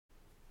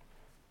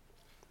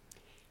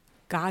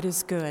God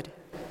is good.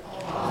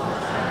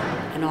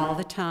 And all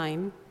the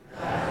time.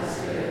 God is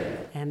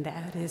good. And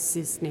that is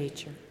his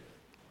nature.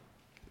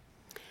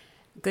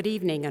 Good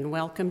evening and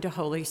welcome to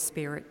Holy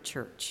Spirit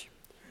Church.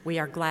 We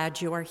are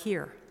glad you are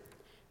here.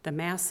 The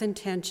Mass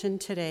intention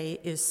today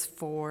is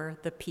for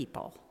the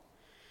people.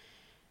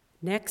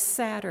 Next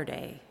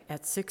Saturday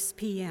at 6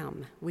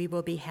 p.m., we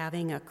will be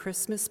having a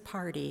Christmas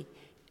party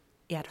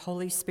at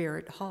Holy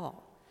Spirit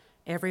Hall.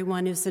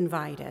 Everyone is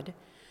invited.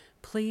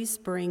 Please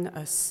bring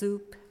a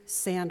soup,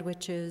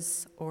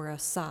 sandwiches, or a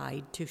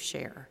side to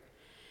share.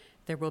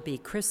 There will be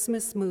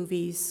Christmas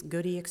movies,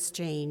 goodie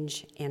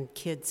exchange, and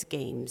kids'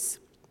 games.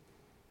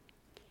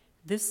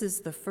 This is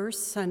the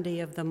first Sunday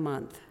of the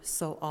month,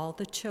 so all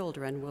the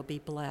children will be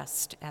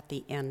blessed at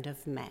the end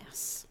of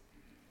Mass.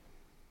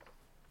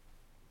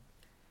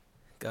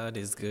 God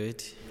is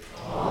good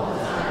all the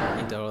time.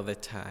 And all the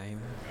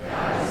time.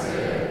 God is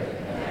good.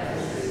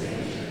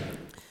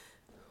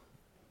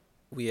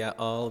 We are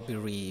all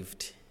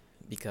bereaved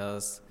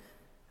because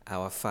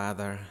our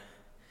father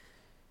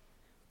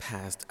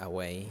passed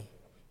away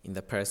in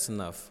the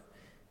person of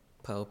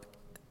Pope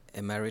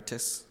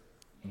Emeritus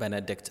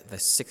Benedict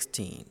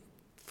XVI.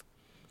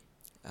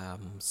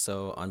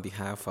 So on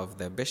behalf of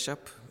the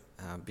Bishop,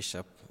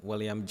 Bishop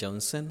William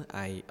Johnson,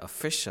 I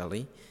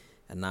officially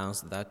announce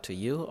that to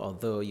you,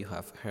 although you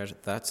have heard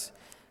that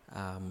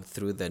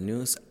through the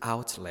news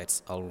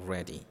outlets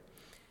already.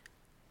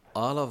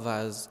 All of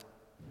us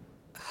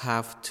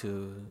have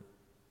to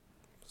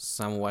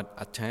somewhat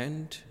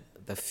attend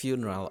the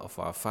funeral of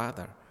our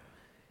father,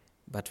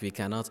 but we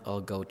cannot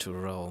all go to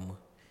Rome.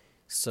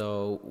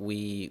 So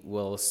we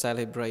will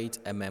celebrate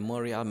a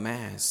memorial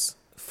mass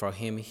for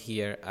him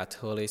here at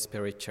Holy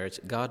Spirit Church,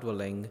 God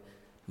willing,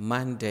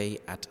 Monday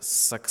at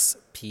 6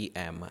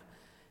 p.m.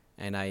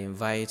 And I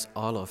invite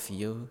all of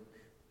you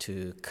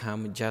to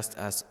come just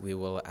as we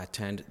will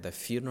attend the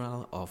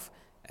funeral of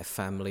a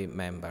family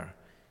member.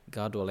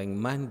 God willing,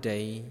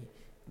 Monday,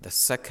 the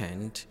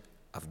 2nd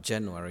of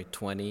January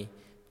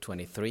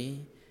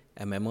 2023,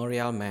 a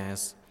memorial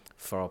mass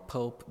for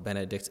Pope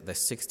Benedict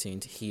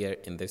XVI here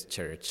in this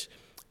church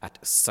at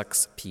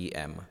 6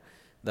 p.m.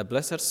 The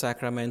Blessed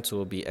Sacrament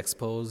will be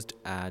exposed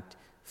at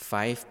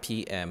 5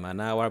 p.m., an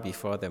hour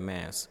before the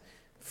Mass,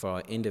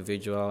 for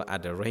individual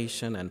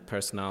adoration and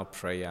personal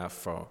prayer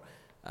for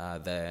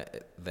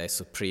the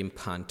Supreme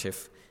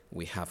Pontiff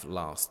we have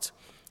lost.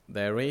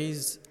 There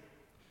is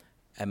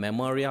a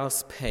memorial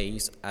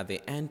space at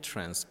the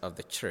entrance of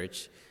the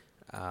church,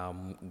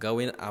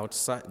 going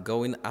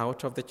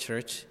out of the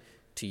church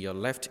to your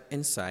left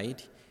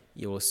inside.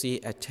 You will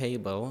see a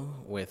table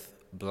with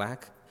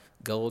black,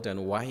 gold,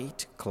 and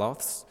white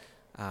cloths,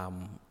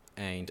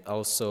 and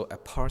also a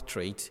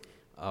portrait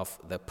of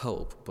the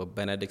Pope, Pope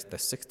Benedict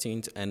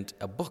XVI, and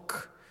a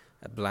book,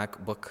 a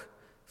black book,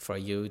 for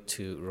you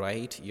to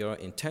write your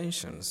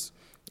intentions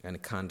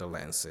and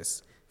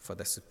condolences for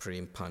the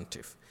Supreme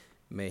Pontiff.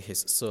 May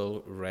his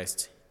soul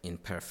rest in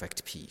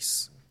perfect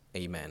peace.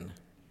 Amen.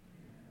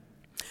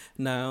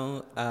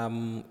 Now,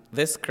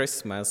 this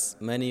Christmas,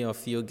 many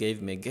of you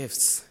gave me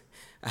gifts.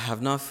 I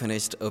have not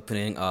finished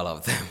opening all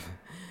of them.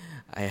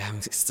 I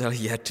am still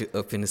yet to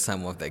open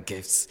some of the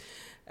gifts.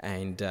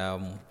 And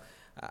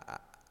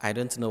I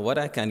don't know what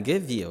I can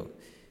give you,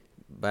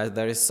 but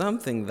there is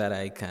something that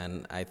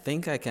I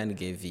think I can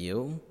give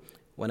you.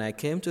 When I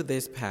came to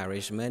this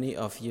parish, many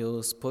of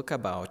you spoke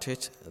about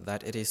it,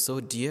 that it is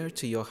so dear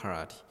to your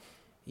heart,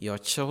 your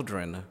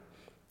children,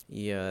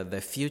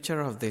 the future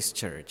of this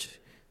church,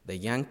 the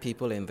young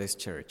people in this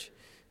church.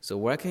 So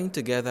working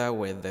together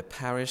with the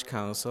parish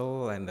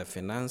council and the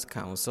finance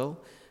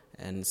council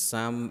and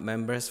some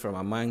members from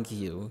among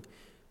you,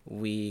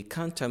 we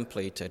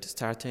contemplated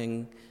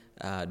starting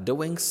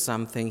doing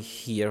something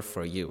here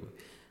for you.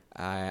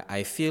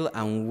 I feel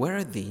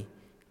unworthy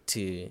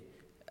to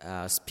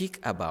speak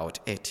about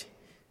it.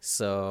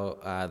 So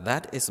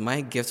that is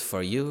my gift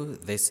for you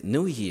this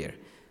new year.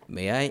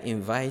 May I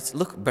invite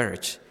Luke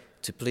Birch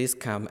to please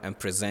come and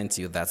present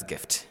you that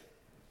gift.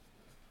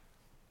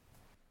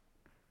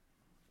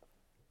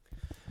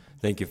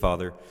 Thank you,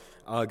 Father.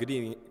 Good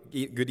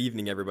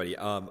evening, everybody.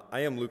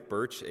 I am Luke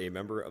Birch, a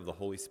member of the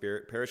Holy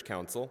Spirit Parish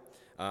Council.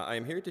 I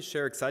am here to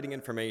share exciting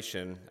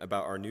information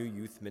about our new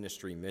youth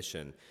ministry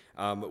mission.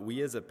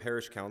 We as a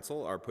parish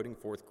council are putting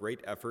forth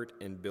great effort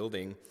in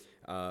building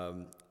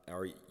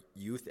our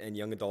youth and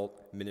young adult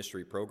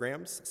ministry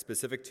programs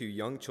specific to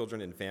young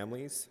children and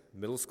families,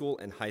 middle school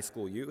and high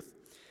school youth,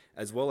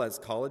 as well as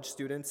college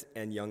students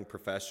and young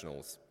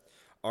professionals.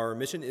 Our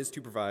mission is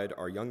to provide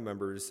our young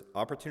members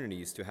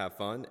opportunities to have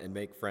fun and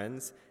make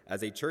friends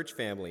as a church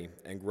family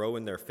and grow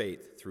in their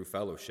faith through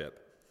fellowship.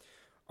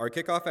 Our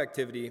kickoff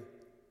activity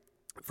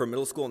for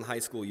middle school and high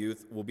school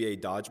youth will be a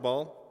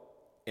dodgeball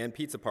and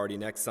pizza party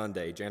next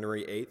Sunday,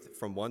 January 8th,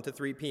 from 1 to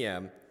 3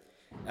 p.m.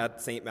 at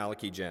St.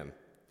 Malachy Gym.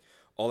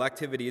 All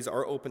activities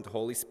are open to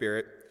Holy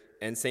Spirit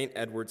and St.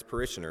 Edward's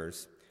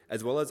parishioners,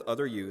 as well as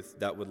other youth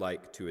that would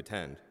like to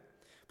attend.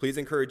 Please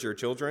encourage your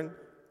children,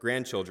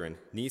 grandchildren,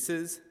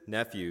 nieces,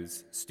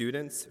 nephews,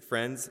 students,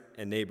 friends,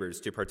 and neighbors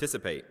to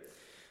participate.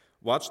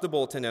 Watch the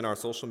bulletin and our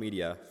social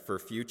media for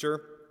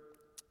future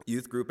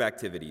youth group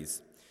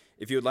activities.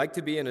 If you would like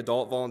to be an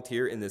adult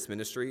volunteer in this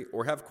ministry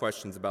or have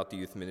questions about the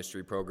youth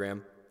ministry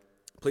program,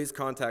 please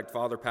contact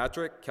Father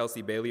Patrick,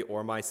 Kelsey Bailey,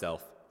 or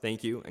myself.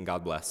 Thank you, and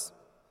God bless.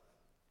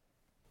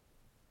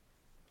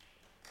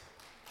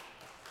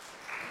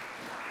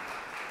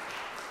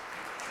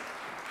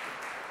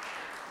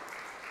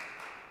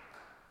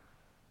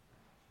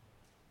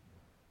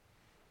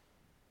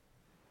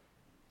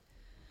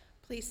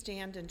 Please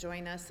stand and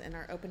join us in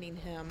our opening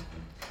hymn,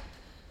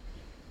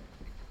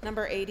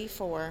 number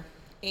 84,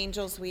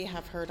 Angels We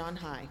Have Heard on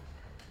High.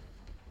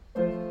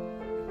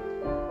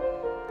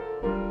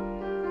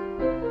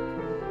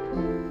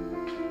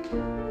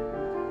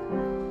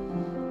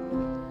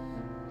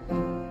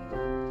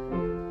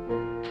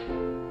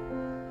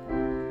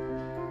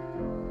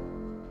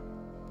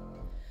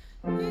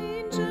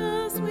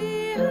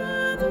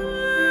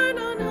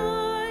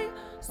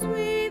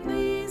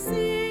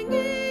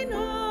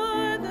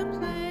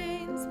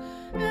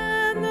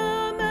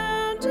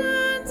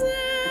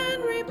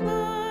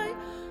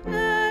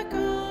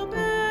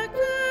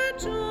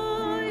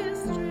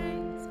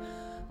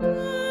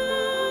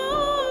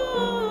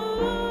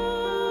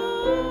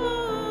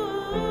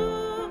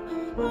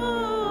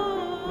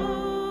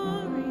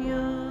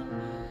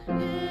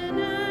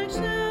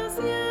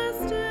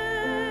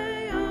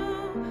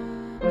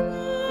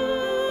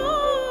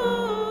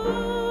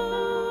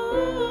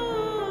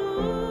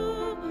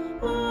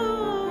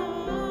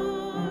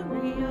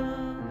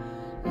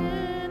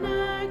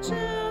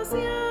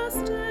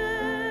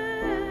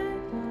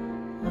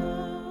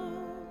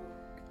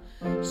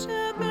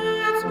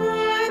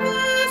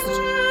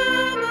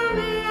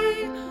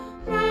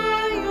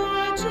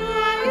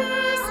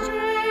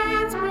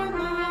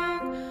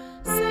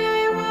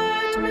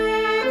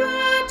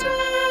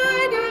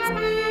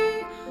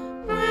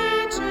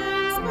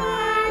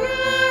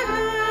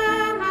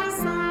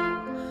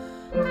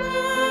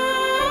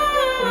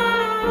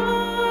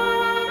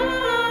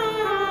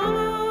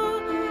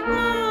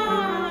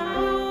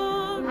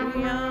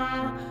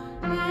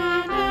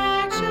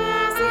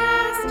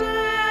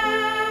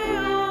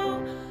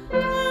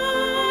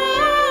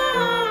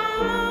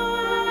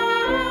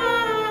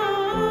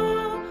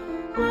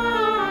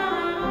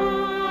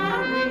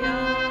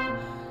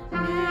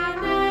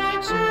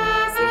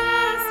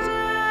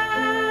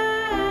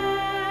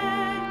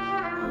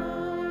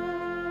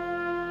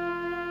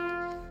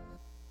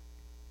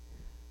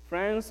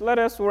 Friends, let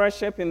us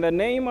worship in the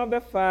name of the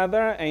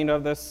Father, and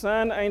of the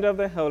Son, and of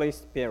the Holy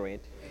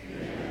Spirit.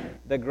 Amen.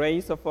 The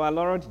grace of our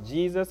Lord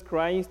Jesus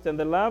Christ, and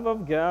the love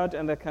of God,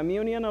 and the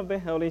communion of the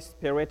Holy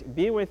Spirit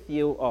be with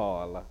you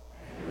all. And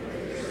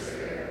with your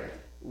spirit.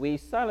 We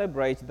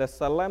celebrate the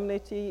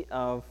solemnity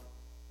of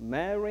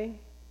Mary,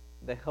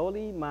 the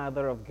Holy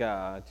Mother of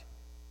God.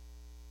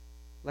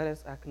 Let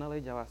us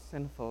acknowledge our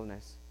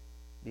sinfulness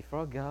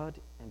before God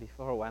and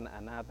before one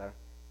another,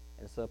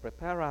 and so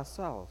prepare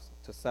ourselves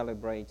to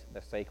celebrate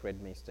the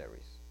sacred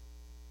mysteries.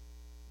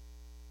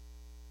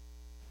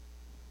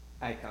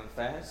 I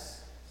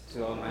confess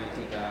to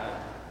Almighty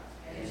God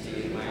and to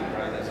you, my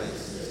brothers and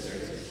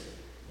sisters,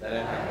 that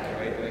I have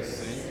greatly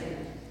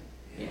sinned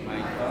in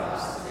my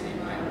thoughts and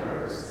in my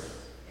words,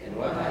 in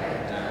what I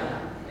have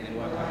done and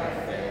what I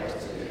have failed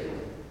to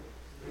do.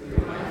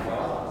 Through my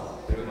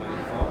fault, through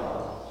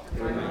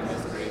my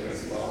most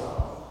grievous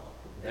fault.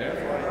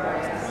 Therefore, I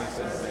ask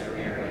myself,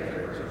 Mary, the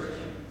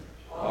Virgin,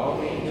 all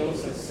the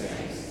angels and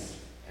saints,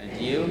 and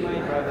you,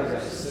 my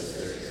brothers and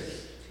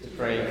sisters, to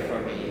pray for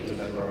me to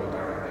the Lord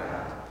our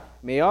God.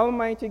 May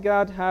Almighty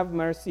God have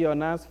mercy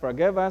on us,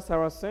 forgive us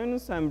our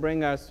sins, and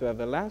bring us to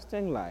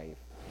everlasting life.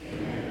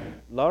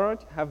 Amen.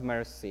 Lord, have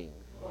mercy.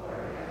 Lord,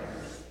 have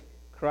mercy.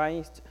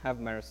 Christ, have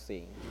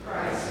mercy.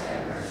 Christ,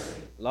 have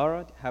mercy.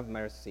 Lord, have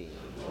mercy.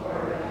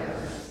 Lord, have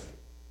mercy.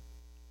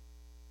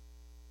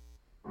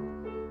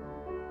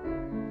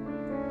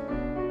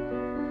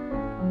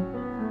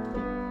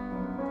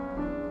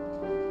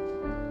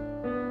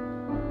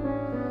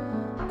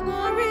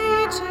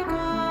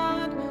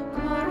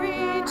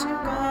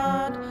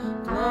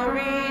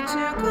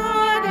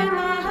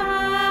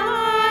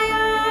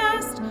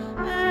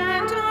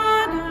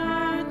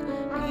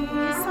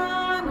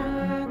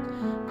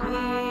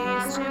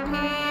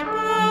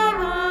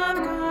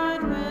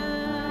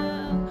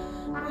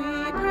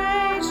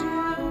 Praise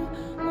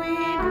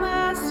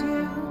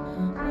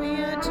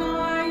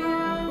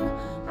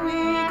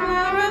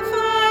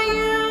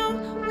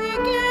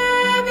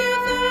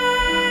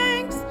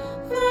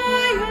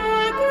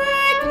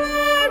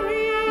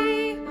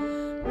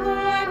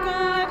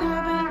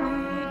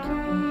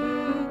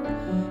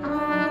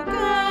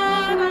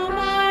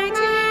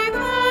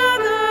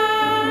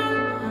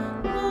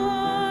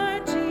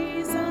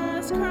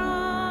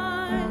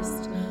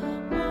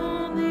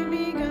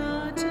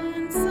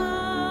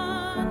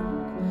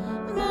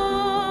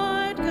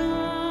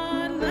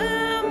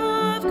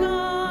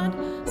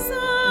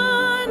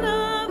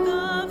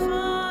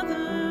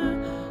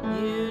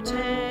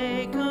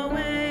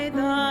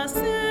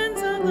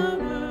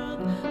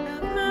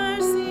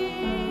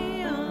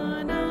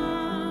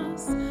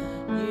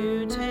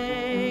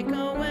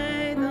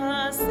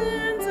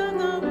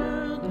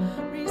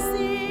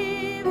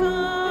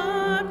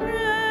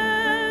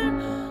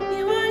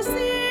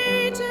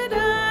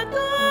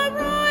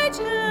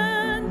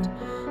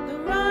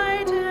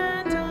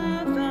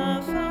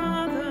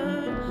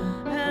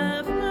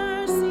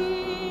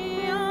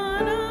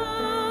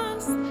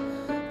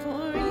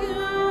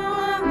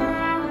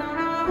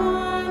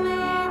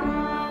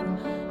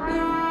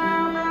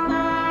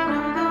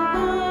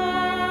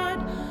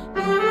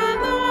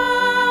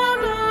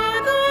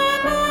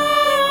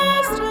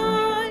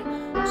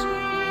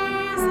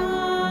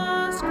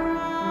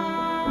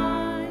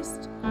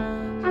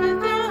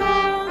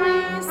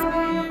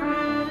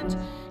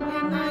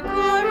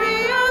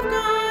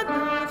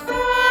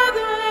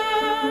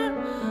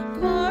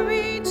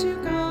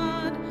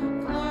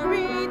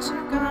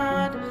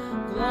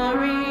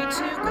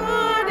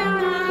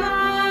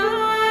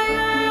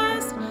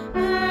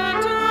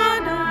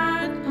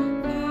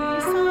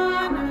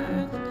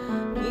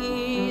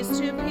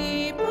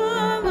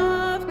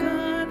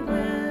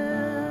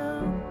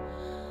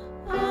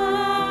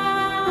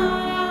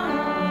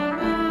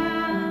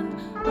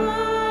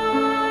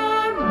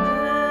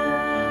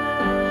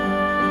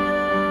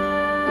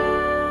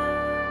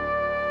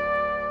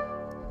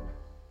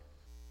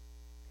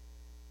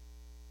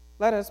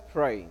Let us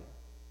pray.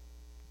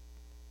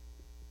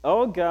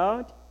 O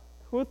God,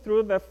 who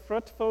through the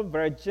fruitful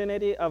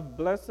virginity of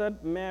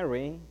Blessed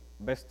Mary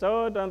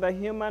bestowed on the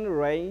human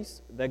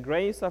race the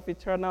grace of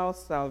eternal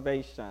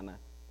salvation,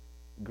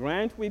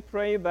 grant, we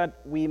pray, that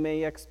we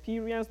may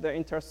experience the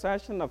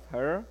intercession of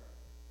her,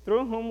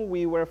 through whom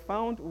we were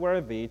found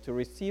worthy to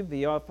receive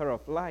the author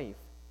of life,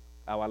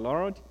 our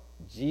Lord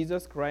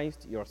Jesus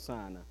Christ, your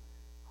Son,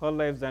 who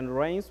lives and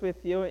reigns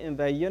with you in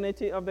the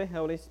unity of the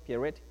Holy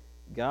Spirit,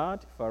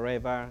 God,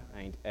 forever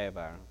and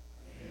ever.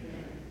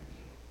 Amen.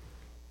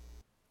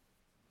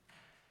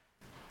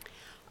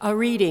 A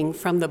reading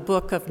from the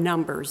book of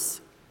Numbers.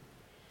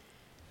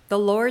 The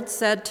Lord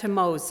said to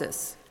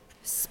Moses,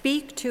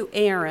 "Speak to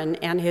Aaron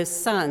and his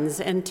sons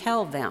and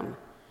tell them,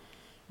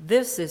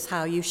 'This is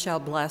how you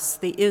shall bless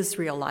the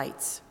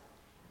Israelites.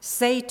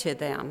 Say to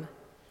them,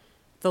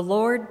 the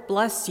Lord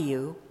bless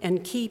you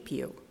and keep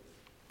you.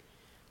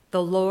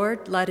 The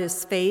Lord let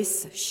his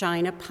face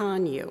shine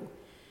upon you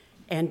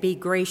and be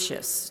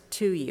gracious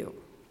to you.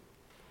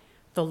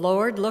 The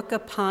Lord look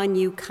upon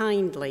you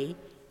kindly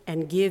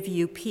and give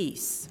you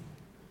peace.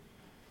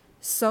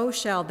 So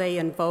shall they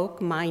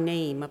invoke my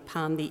name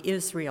upon the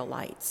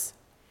Israelites,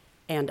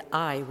 and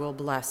I will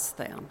bless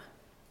them.'"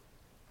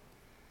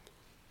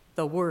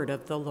 The word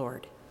of the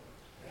Lord.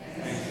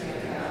 Thanks be to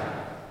God.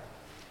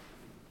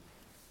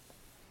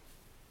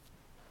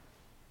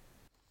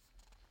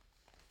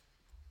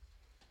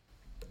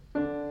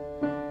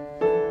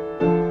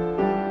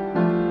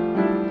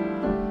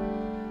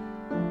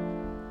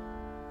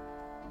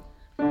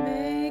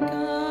 May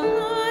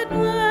God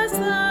bless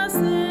us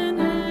in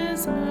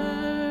his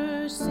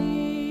mercy.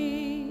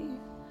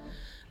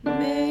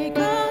 May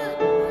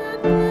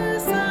God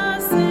bless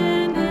us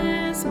in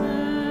his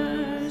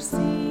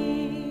mercy.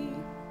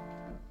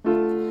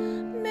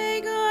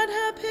 May God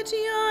have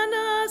pity on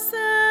us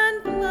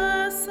and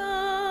bless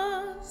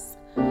us.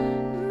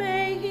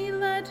 May he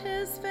let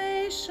his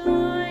face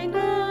shine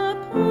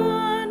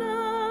upon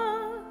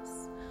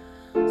us.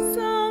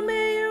 So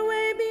may your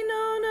way be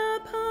known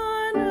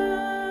upon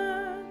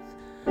earth,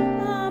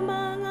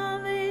 among all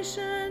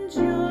nations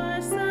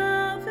your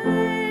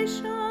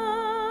salvation.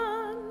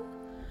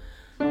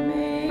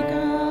 May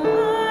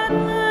God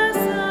bless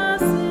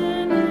us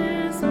in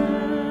his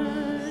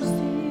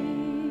mercy.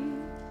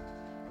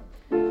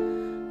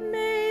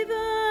 May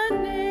the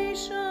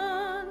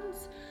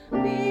nations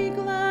be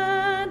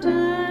glad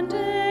and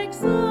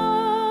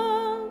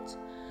exult,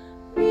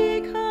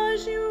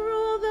 because you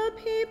rule the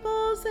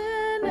peoples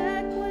in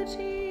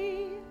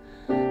equity.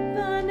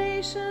 The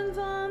nations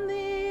on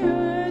the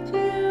earth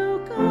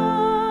you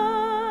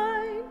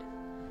guide.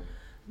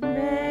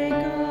 May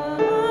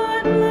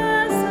God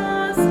bless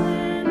us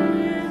in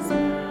his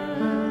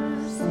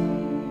mercy.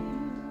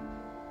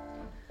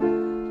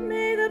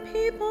 May the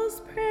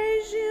peoples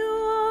praise you,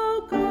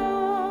 O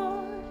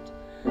God.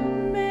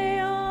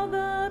 May all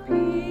the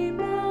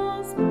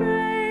peoples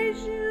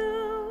praise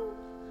you.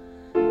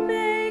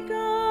 May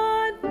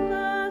God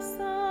bless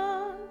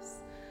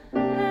us,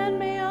 and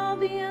may all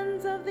the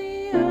ends of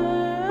the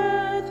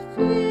earth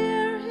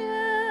fear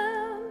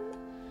him.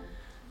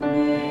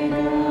 May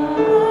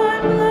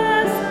God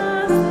bless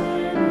us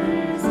in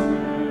his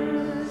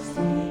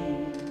mercy.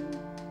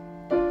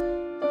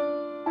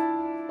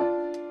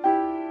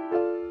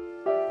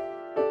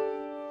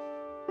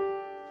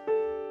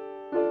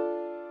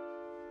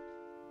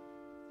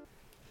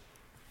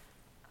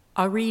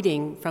 A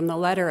reading from the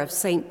letter of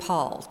St.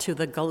 Paul to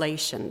the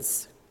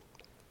Galatians.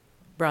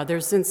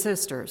 Brothers and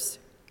sisters,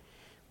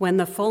 when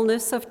the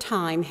fullness of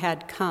time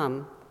had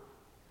come,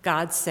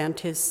 God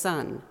sent his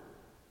Son,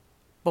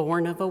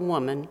 born of a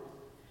woman,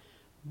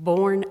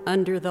 born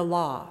under the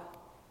law,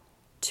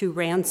 to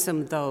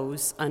ransom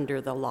those under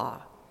the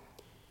law,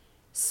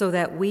 so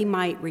that we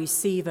might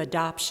receive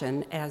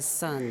adoption as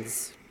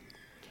sons.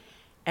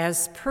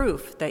 As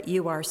proof that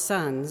you are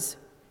sons,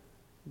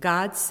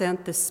 God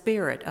sent the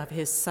Spirit of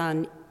his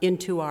Son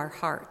into our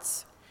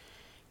hearts,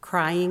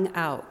 crying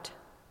out,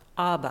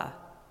 "Abba,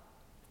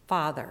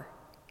 Father."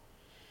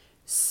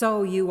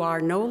 So you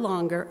are no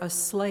longer a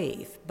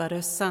slave, but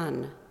a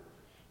son,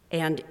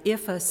 and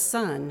if a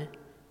son,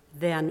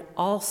 then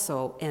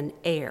also an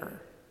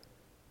heir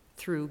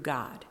through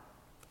God.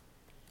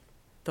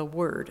 The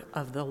word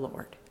of the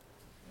Lord.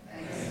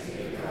 Thanks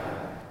be to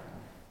God.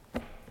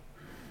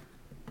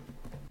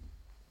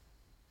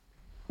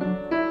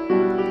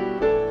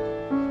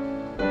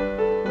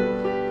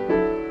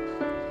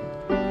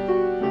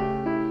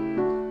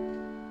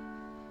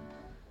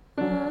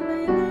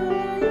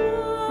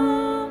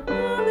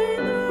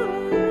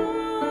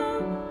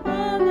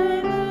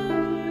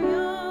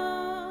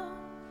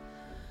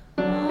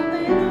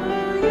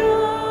 Alleluia,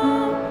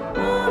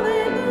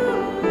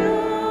 alleluia,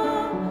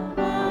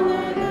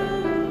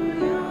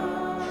 alleluia.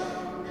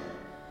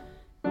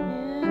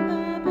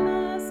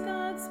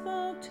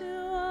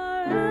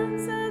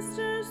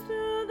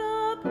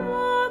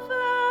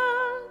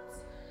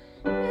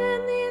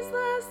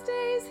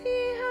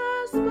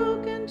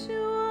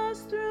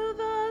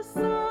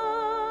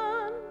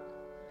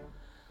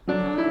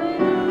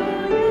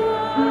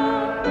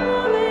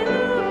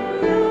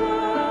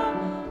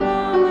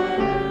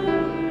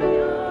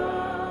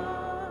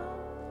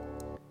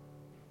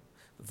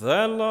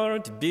 The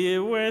Lord be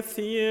with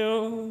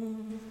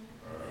you.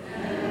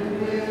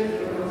 And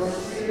with your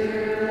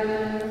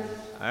spirit.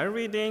 A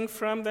reading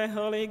from the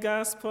Holy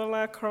Gospel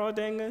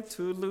according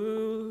to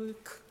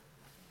Luke.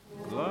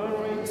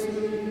 Glory to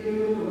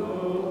you,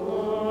 O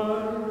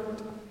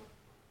Lord.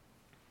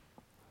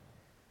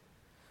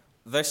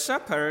 The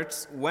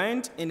shepherds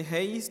went in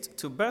haste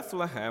to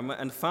Bethlehem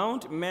and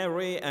found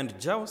Mary and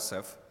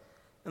Joseph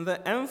and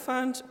the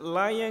infant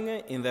lying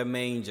in the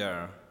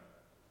manger.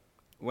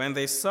 When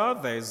they saw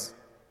this,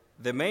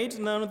 they made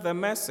known the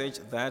message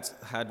that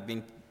had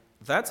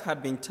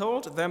been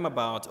told them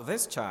about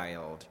this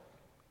child.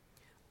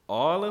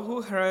 All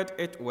who heard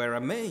it were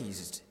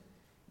amazed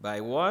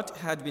by what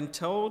had been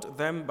told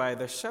them by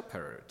the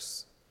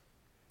shepherds.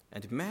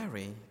 And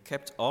Mary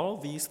kept all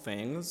these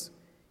things,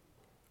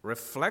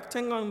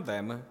 reflecting on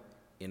them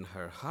in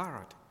her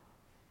heart.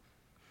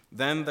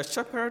 Then the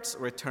shepherds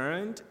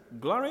returned,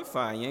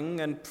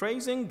 glorifying and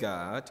praising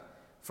God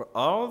for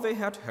all they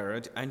had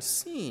heard and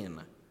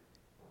seen,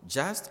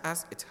 just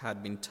as it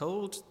had been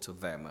told to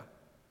them.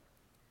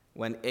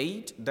 When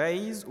 8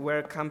 days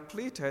were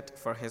completed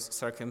for his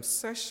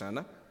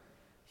circumcision,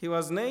 he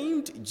was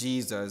named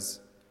Jesus,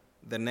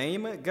 the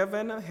name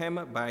given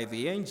him by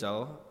the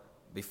angel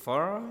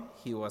before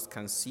he was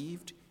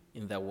conceived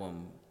in the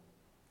womb.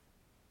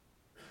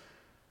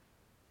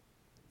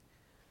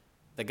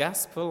 The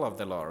Gospel of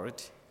the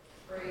Lord.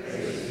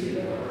 Praise to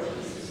you, Lord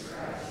Jesus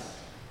Christ.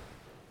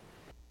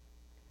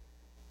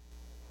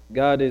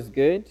 God is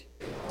good.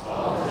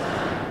 All the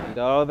time. And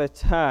all the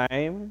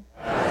time.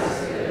 God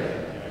is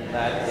good. And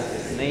that is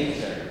his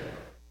nature.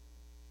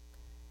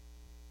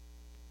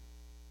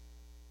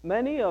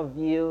 Many of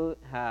you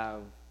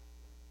have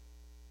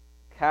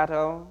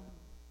cattle,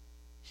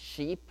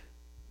 sheep,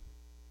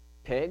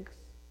 pigs.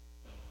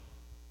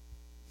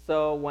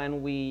 So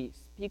when we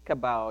speak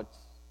about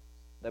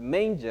the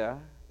manger,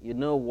 you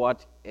know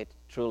what it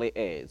truly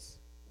is.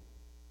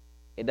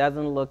 It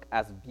doesn't look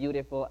as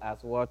beautiful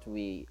as what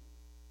we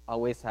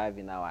always have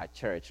in our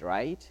church,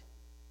 right?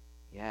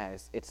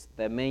 Yes, it's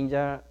the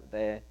manger,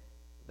 the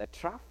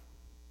trough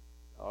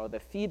or the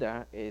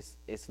feeder is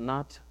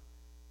not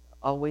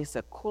always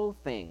a cool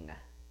thing.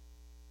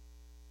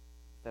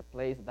 It's a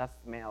place that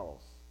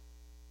smells.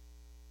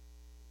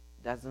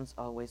 Doesn't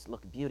always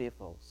look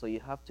beautiful, so you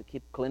have to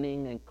keep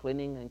cleaning and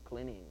cleaning and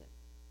cleaning.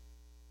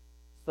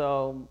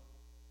 So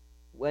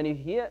when you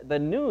hear the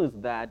news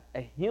that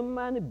a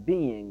human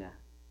being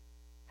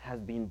has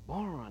been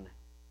born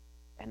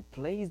and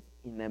placed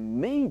in a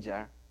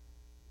manger,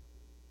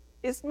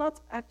 it's not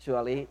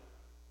actually,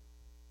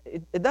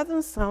 it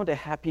doesn't sound a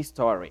happy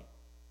story.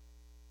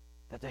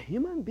 That a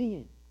human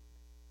being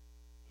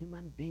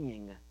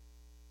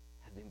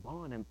has been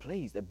born and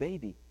placed, a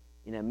baby,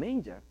 in a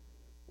manger.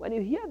 When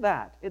you hear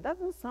that, it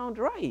doesn't sound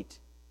right.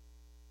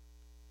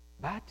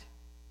 But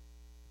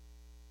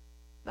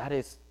that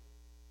is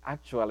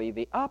actually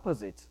the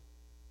opposite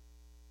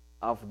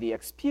of the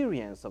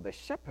experience of the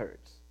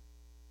shepherds.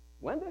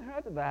 When they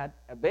heard that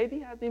a baby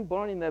had been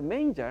born in a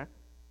manger,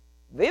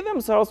 they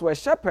themselves were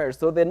shepherds,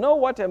 so they know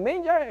what a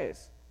manger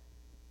is.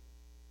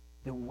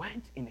 They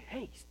went in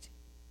haste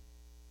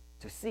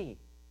to see.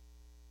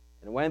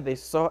 And when they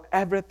saw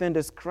everything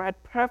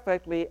described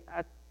perfectly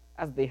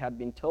as they had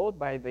been told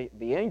by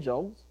the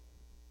angels,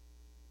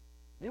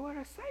 they were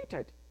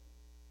excited.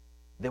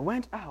 They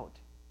went out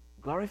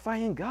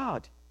glorifying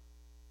God.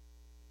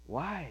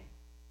 Why?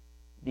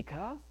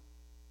 Because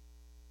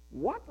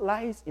what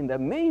lies in the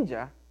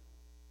manger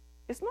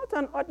is not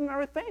an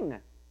ordinary thing.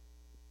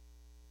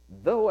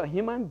 Though a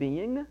human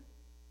being,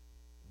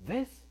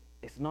 this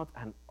is not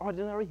an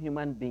ordinary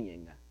human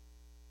being.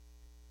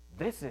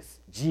 This is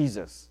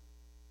Jesus.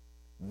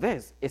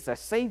 This is a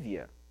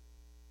Savior,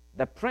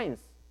 the Prince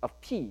of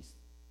Peace,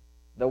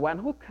 the one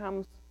who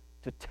comes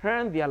to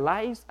turn their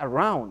lives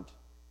around.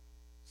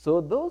 So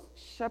those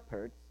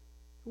shepherds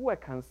who were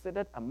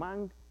considered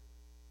among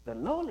the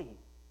lowly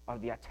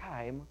of their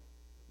time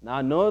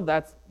now know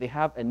that they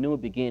have a new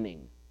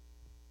beginning.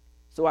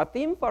 So our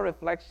theme for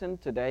reflection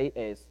today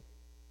is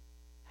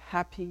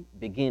happy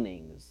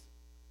beginnings.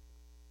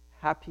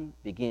 Happy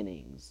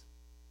beginnings.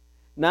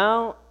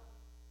 Now,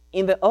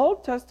 in the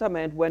Old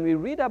Testament, when we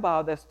read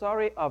about the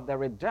story of the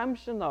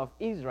redemption of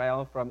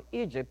Israel from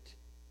Egypt,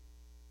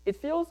 it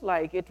feels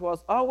like it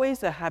was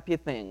always a happy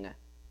thing.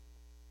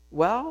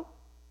 Well,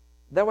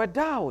 there were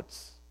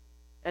doubts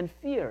and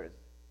fears,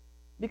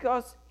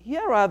 because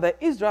here are the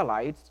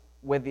Israelites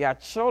with their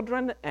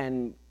children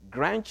and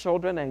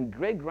grandchildren and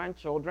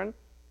great-grandchildren,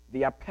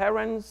 their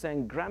parents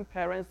and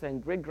grandparents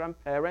and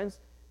great-grandparents,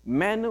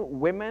 men,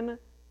 women,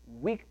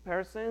 weak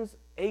persons,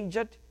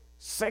 aged,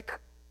 sick.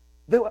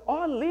 They were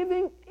all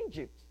leaving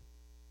Egypt,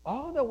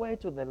 all the way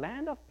to the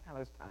land of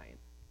Palestine,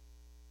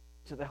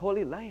 to the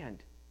Holy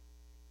Land.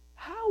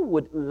 How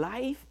would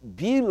life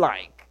be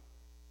like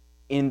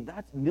in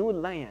that new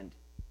land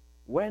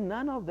where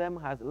none of them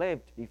has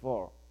lived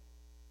before?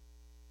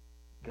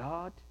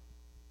 God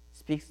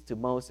speaks to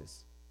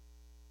Moses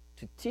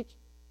to teach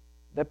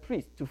the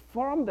priest, to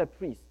form the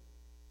priest,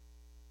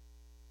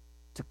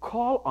 to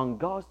call on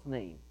God's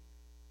name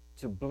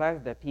to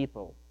bless the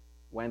people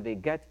when they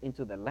get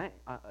into the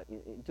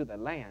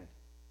land.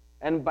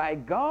 And by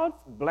God's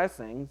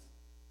blessings,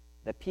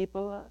 the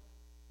people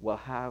will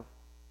have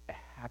a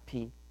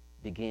happy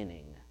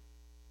beginning.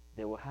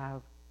 They will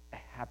have a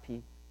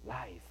happy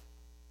life.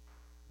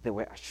 They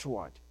were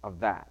assured of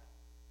that.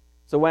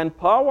 So when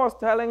Paul was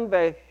telling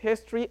the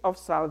history of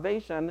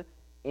salvation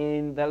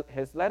in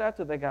his letter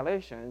to the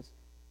Galatians,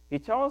 he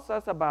tells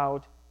us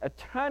about a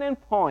turning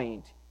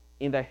point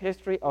in the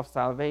history of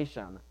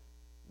salvation.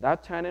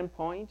 That turning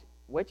point,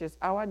 which is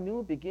our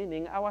new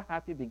beginning, our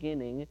happy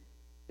beginning,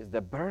 is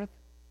the birth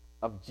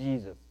of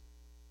Jesus.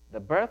 The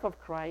birth of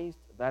Christ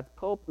that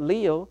Pope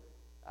Leo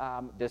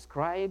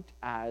described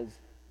as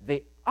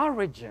the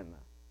origin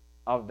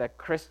of the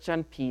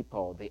Christian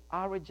people, the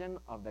origin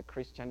of the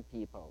Christian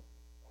people.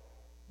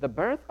 The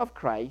birth of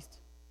Christ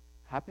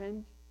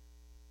happened,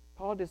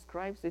 Paul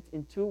describes it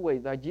in two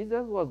ways, that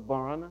Jesus was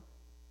born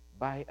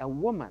by a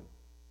woman,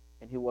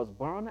 and he was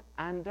born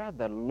under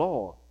the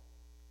law,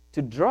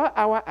 to draw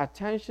our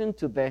attention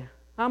to the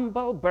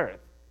humble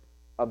birth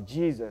of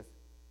Jesus,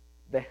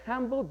 the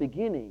humble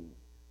beginning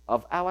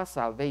of our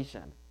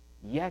salvation,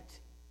 yet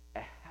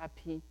a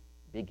happy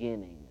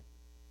beginning.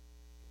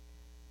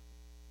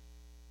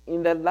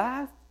 In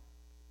less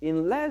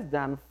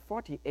than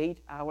 48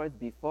 hours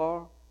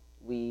before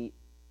we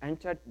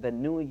entered the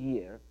new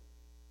year,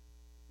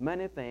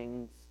 many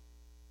things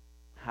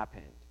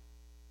happened.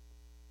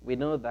 We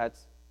know that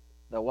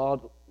the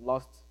world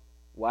lost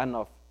one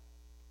of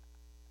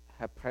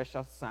her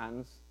precious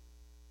sons,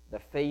 the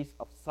face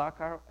of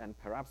soccer and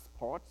perhaps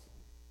sports,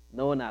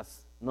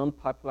 known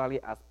popularly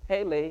as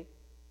Pele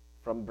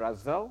from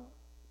Brazil.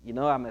 You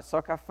know, I'm a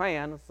soccer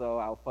fan, so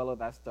I'll follow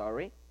that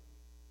story.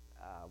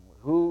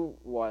 Who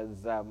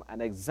was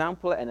an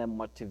example and a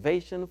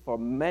motivation for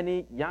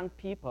many young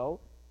people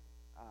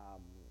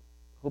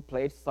who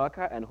played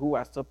soccer and who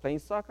are still playing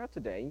soccer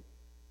today.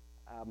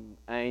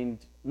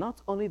 And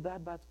not only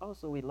that, but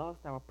also we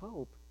lost our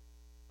Pope,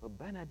 Pope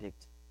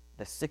Benedict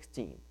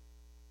XVI.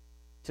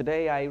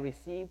 Today I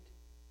received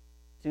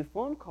two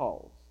phone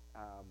calls.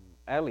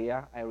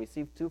 Earlier I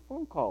received two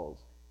phone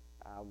calls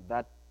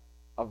that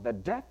of the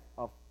death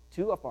of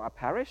two of our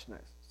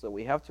parishioners. So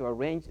we have to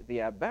arrange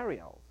their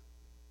burials,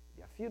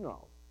 their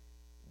funerals.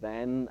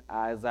 Then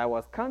as I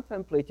was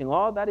contemplating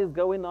all that is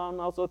going on,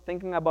 also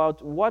thinking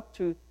about what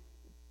to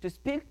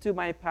speak to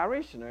my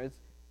parishioners,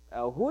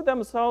 who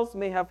themselves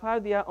may have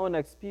had their own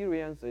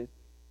experiences,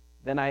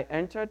 then I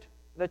entered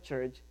the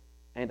church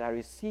and I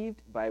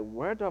received by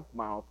word of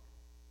mouth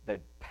the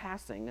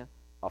passing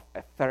of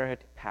a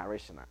third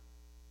parishioner.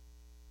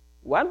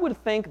 One would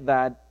think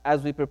that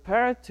as we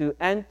prepare to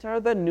enter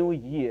the new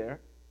year,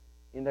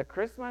 in the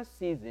Christmas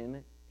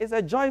season, is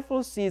a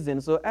joyful season,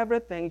 so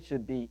everything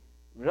should be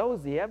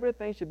rosy,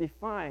 everything should be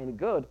fine,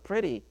 good,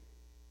 pretty.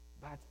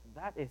 But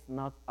that is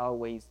not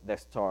always the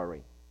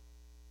story.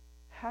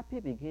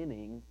 Happy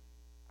beginnings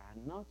are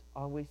not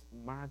always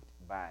marked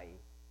by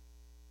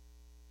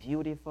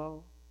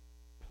beautiful,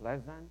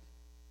 pleasant,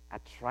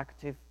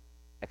 attractive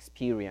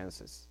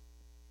experiences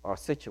or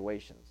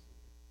situations,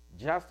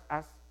 just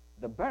as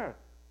the birth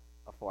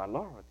of our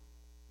Lord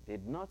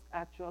did not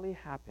actually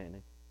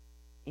happen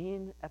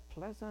in a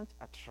pleasant,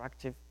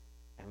 attractive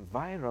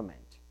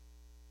environment.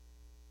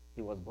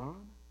 He was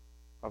born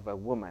of a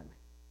woman,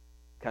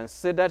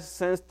 considered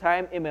since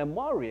time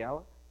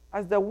immemorial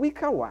as the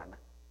weaker one,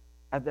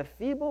 as the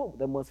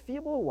most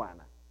feeble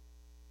one.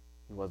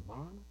 He was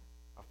born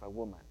of a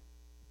woman.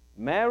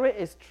 Mary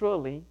is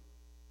truly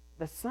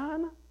the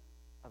son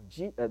of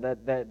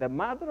the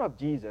mother of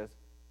Jesus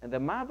and the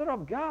mother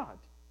of God.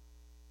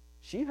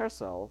 She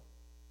herself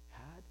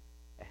had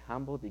a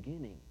humble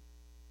beginning,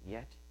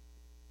 yet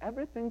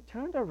everything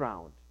turned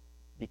around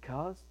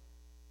because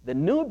the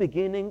new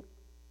beginning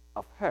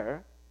of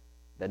her,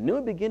 the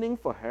new beginning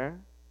for her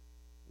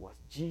was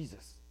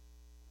Jesus,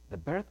 the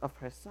birth of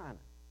her son,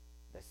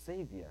 the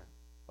Savior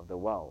of the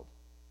world.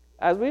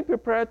 As we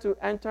prepare to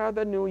enter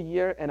the new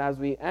year, and as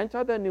we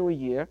enter the new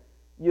year,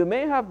 you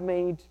may have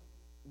made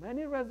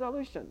many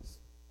resolutions,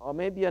 or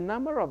maybe a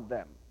number of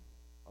them,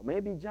 or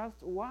maybe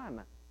just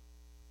one.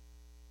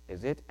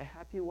 Is it a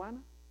happy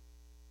one?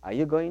 Are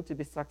you going to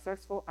be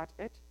successful at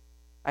it?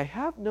 I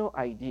have no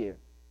idea.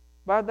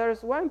 But there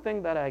is one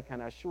thing that I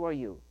can assure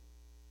you,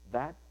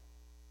 that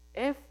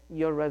if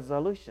your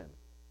resolution,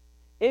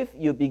 if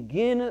you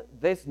begin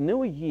this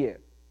new year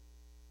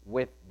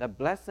with the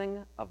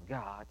blessing of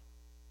God,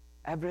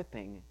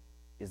 everything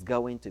is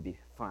going to be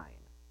fine.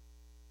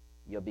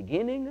 Your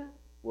beginning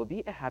will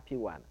be a happy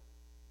one,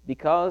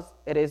 because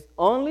it is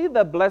only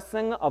the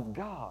blessing of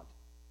God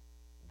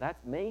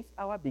that makes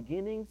our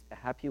beginnings a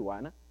happy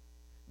one,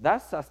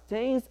 that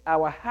sustains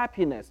our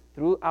happiness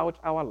throughout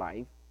our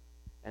life,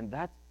 and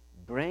that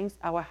brings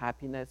our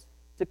happiness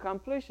to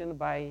completion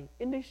by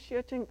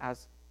initiating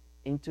us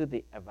into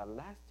the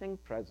everlasting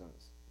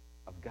presence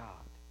of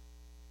God.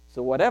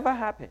 So whatever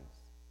happens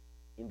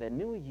in the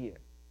new year,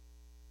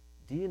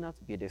 do not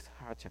be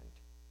disheartened.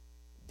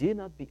 Do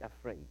not be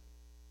afraid.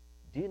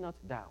 Do not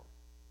doubt.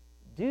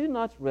 do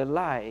not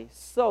rely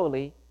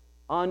solely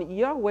on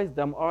your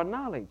wisdom or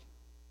knowledge.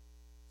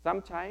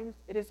 Sometimes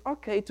it is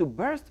okay to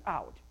burst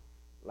out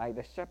like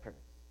the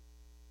shepherds,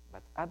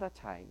 but other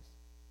times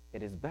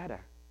it is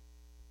better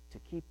to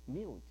keep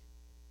mute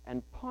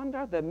and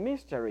ponder the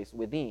mysteries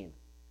within,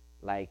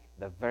 like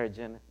the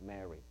Virgin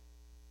Mary.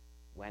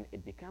 When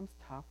it becomes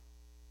tough,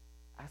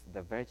 ask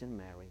the Virgin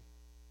Mary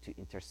to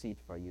intercede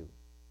for you,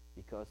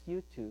 because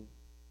you too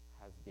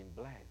has been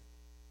blessed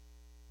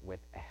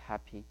with a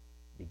happy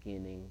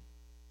beginning,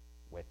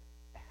 with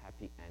a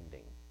happy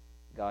ending.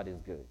 God is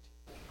good.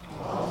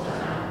 All the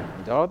time.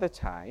 And all the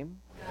time.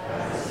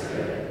 God is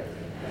good.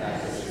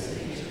 That is His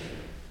nature.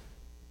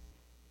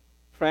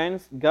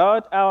 Friends,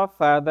 God our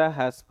Father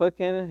has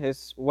spoken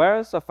His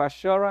words of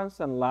assurance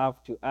and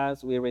love to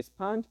us. We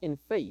respond in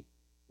faith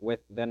with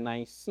the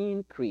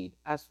Nicene Creed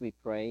as we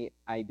pray,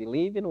 I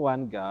believe in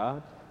one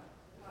God,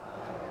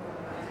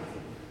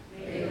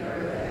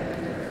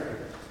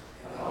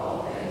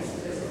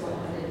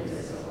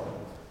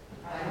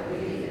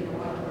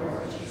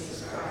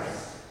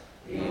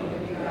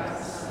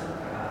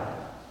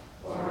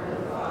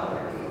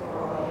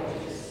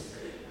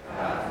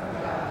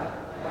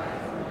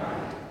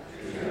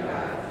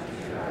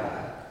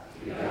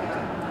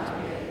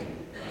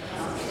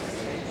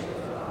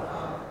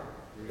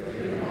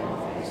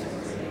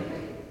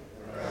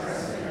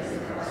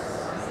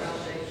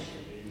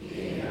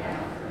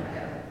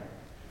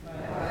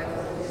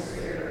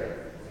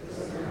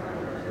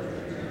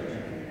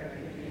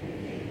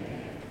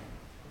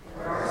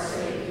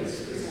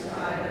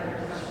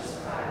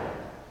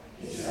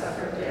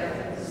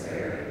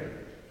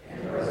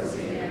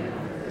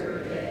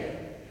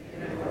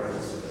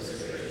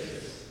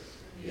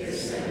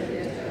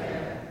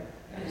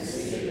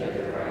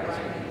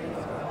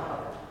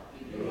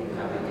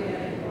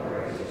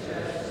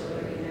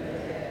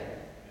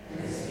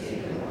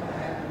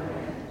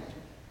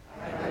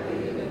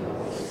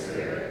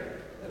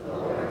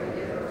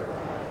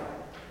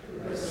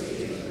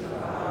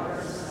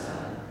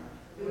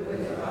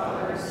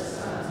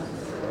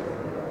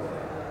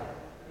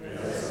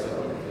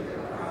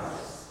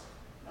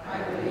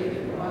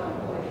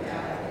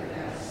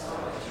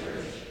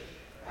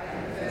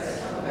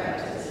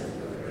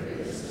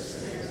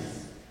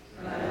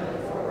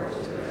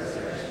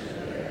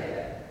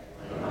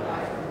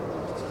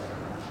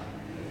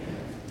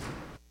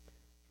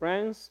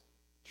 Friends,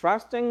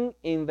 trusting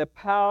in the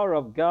power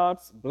of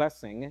God's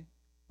blessing,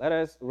 let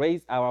us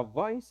raise our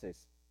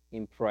voices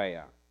in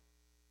prayer.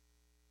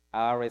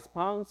 Our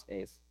response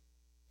is,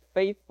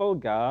 Faithful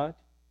God,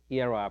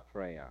 hear our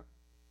prayer.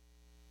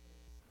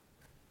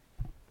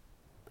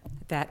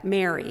 That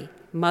Mary,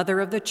 Mother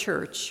of the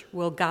Church,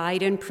 will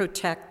guide and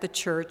protect the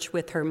Church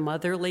with her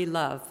motherly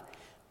love,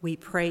 we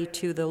pray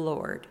to the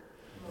Lord.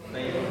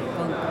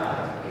 Faithful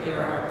God, hear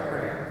our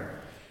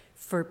prayer.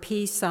 For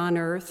peace on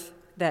earth,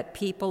 that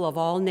people of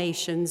all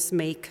nations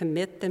may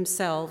commit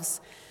themselves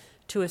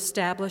to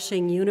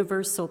establishing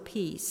universal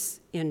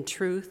peace in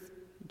truth,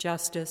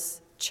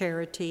 justice,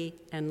 charity,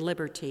 and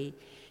liberty,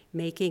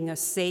 making a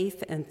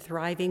safe and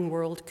thriving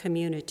world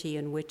community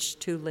in which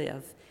to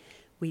live.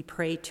 We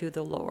pray to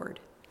the Lord.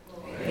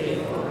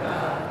 Faithful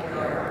God, hear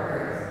our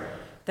prayer.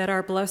 That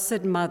our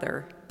Blessed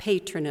Mother,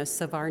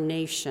 patroness of our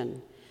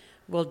nation,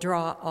 will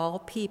draw all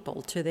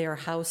people to their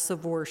house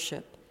of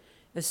worship,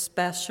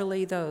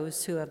 especially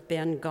those who have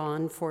been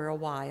gone for a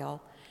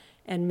while,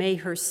 and may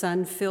her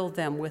Son fill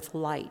them with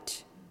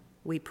light.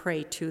 We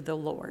pray to the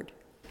Lord.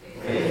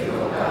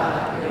 Faithful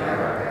God, hear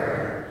our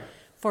prayer.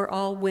 For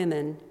all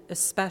women,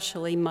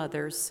 especially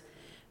mothers,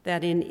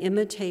 that in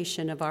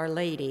imitation of Our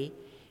Lady,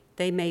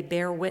 they may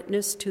bear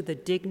witness to the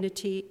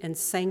dignity and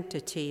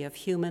sanctity of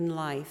human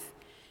life,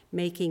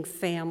 making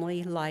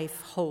family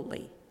life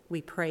holy.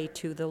 We pray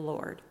to the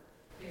Lord.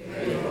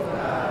 Faithful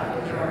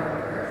God, hear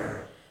our prayer.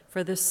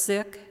 For the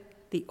sick,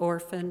 the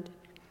orphaned,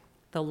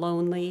 the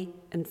lonely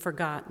and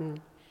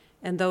forgotten,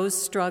 and those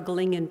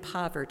struggling in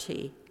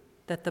poverty,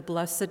 that the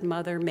Blessed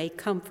Mother may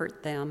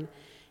comfort them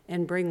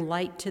and bring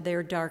light to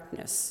their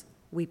darkness,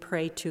 we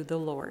pray to the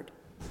Lord.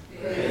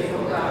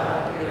 Faithful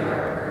God, hear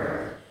our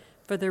prayer.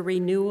 For the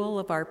renewal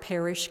of our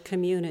parish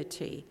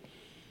community,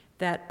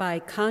 that by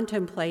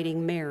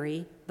contemplating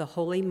Mary, the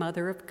Holy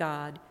Mother of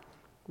God,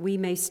 we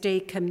may stay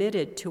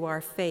committed to our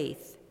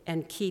faith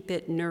and keep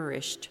it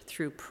nourished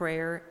through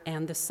prayer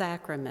and the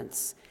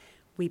sacraments,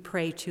 we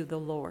pray to the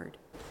Lord.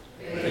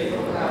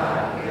 Faithful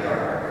God, hear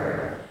our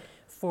prayer.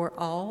 For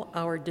all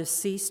our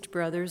deceased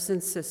brothers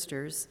and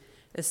sisters,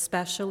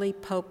 especially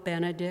Pope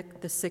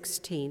Benedict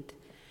XVI,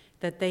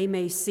 that they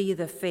may see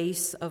the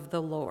face of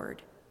the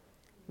Lord,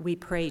 we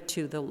pray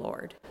to the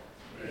Lord.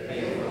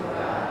 Faithful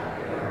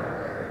God, hear our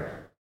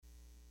prayer.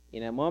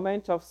 In a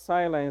moment of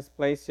silence,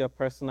 place your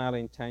personal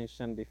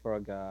intention before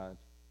God.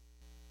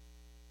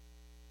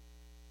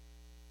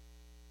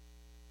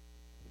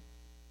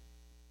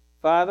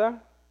 Father,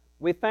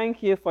 we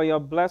thank you for your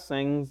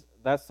blessings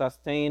that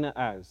sustain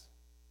us.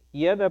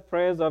 Hear the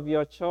prayers of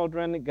your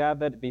children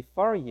gathered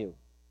before you,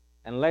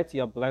 and let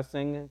your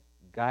blessing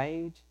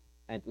guide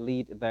and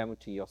lead them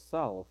to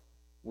yourself.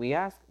 We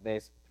ask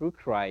this through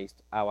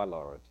Christ our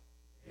Lord.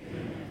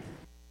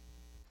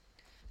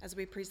 As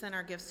we present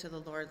our gifts to the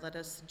Lord, let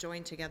us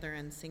join together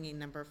in singing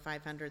number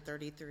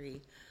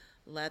 533,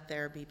 Let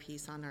There Be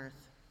Peace on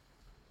Earth.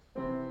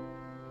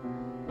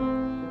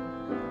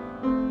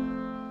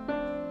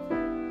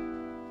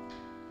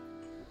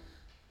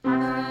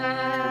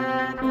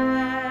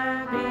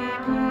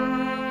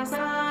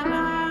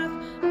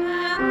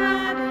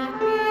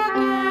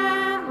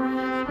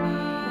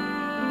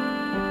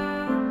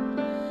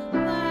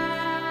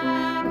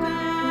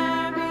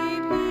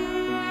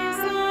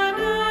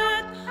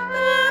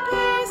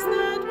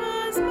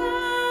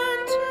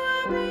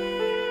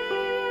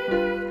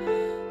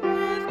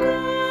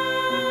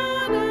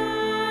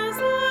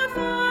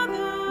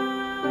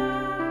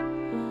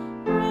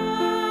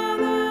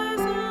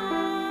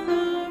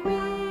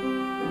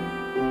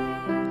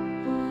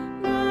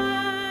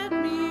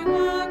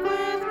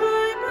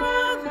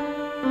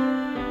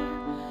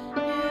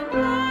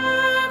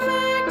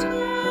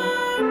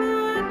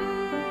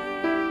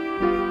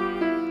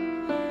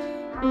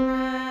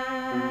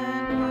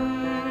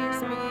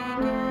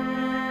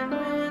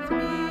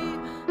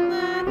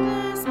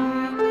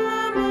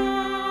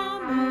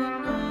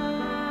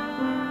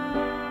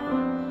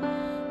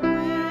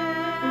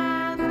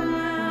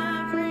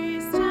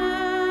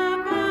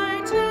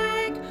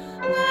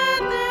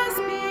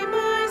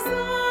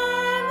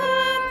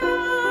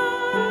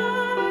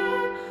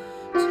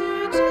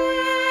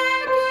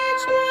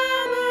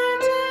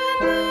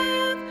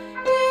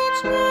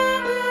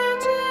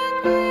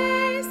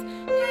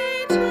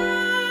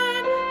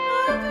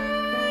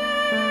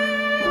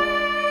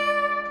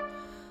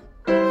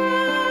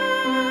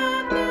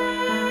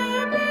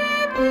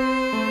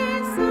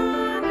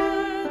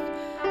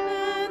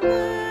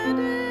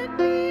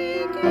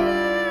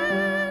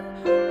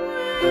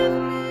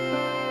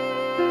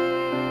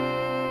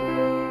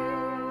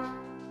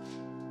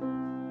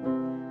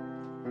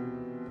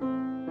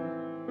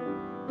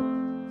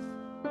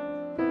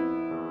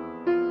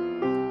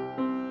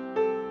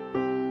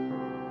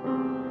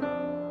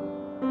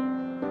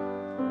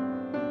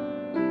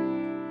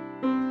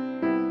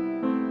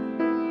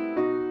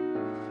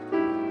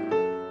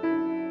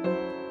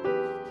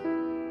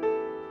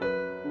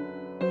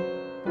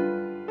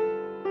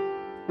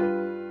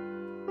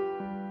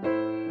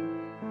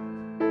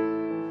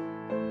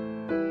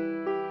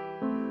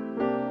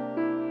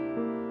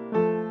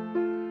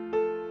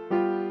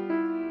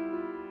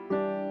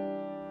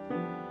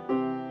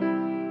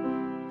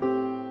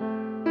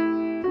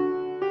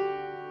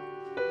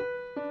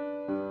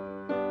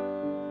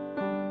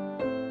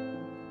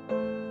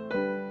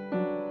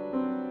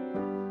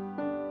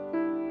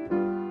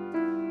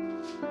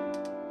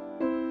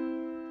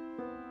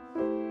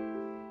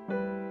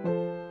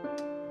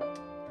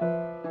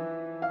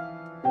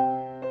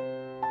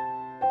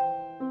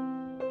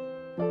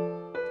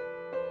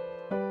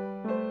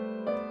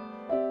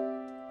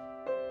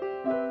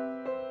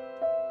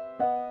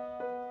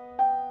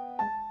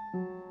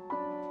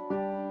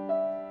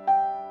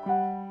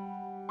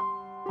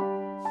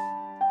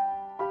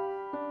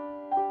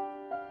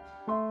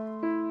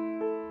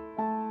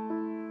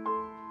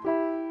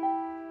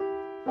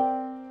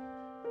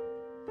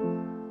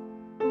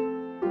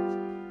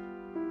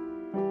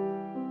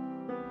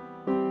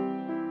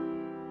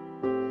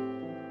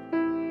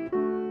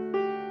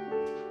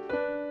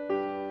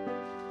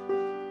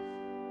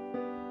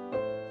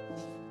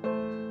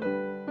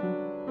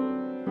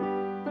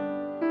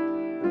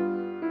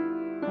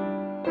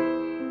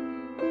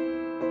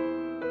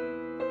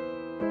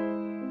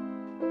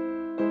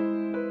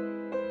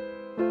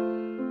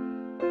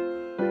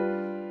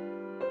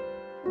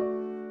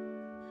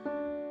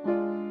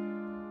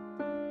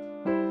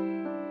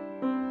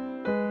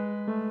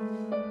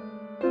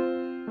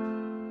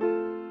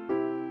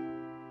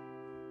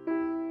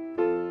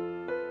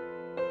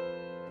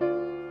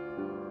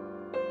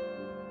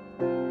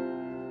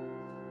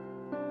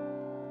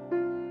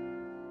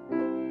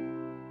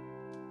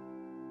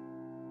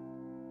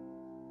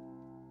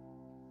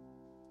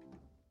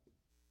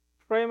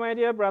 Pray, my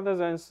dear brothers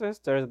and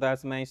sisters,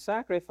 that my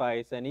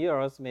sacrifice and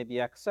yours may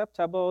be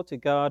acceptable to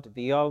God,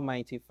 the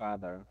Almighty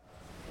Father.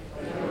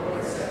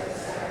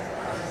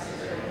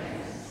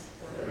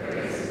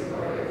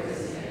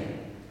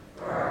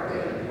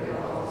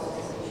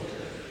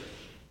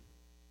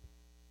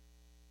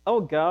 O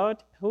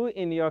God, who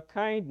in your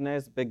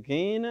kindness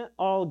begin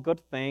all good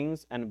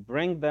things and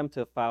bring them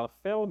to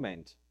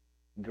fulfillment,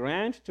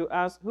 grant to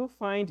us who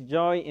find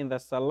joy in the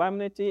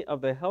solemnity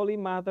of the Holy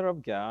Mother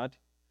of God,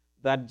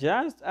 that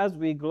just as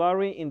we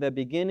glory in the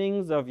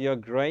beginnings of your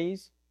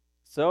grace,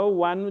 so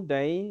one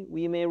day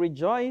we may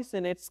rejoice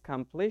in its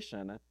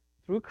completion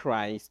through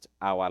Christ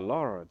our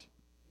Lord.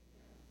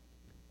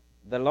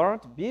 The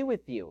Lord be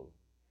with you.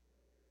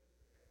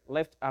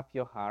 Lift up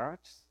your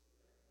hearts.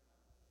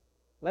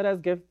 Let us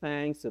give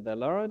thanks to the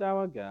Lord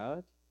our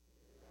God.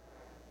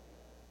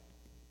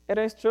 It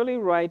is truly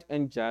right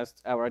and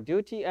just, our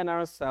duty and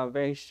our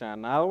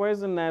salvation,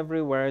 always and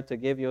everywhere to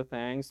give you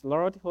thanks,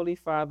 Lord, Holy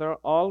Father,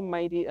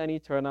 Almighty and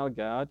eternal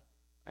God,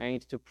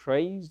 and to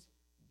praise,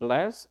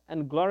 bless,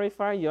 and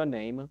glorify your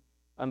name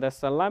on the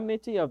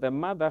solemnity of the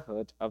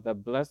motherhood of the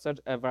Blessed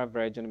Ever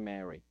Virgin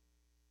Mary.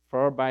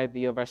 For by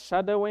the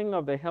overshadowing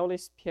of the Holy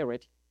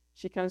Spirit,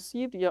 she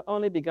conceived your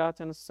only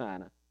begotten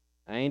Son,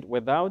 and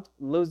without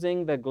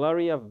losing the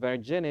glory of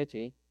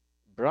virginity,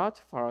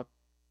 brought forth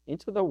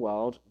into the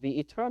world the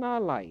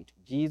eternal light,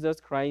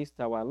 Jesus Christ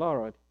our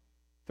Lord.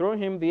 Through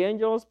him the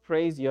angels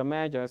praise your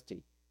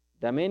majesty,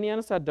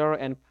 dominions adore,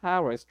 and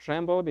powers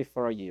tremble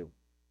before you.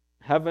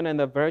 Heaven and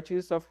the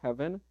virtues of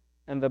heaven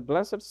and the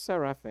blessed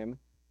seraphim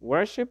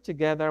worship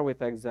together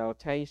with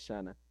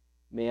exaltation.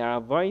 May our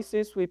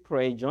voices, we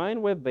pray,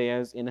 join with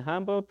theirs in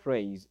humble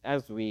praise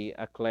as we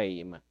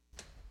acclaim.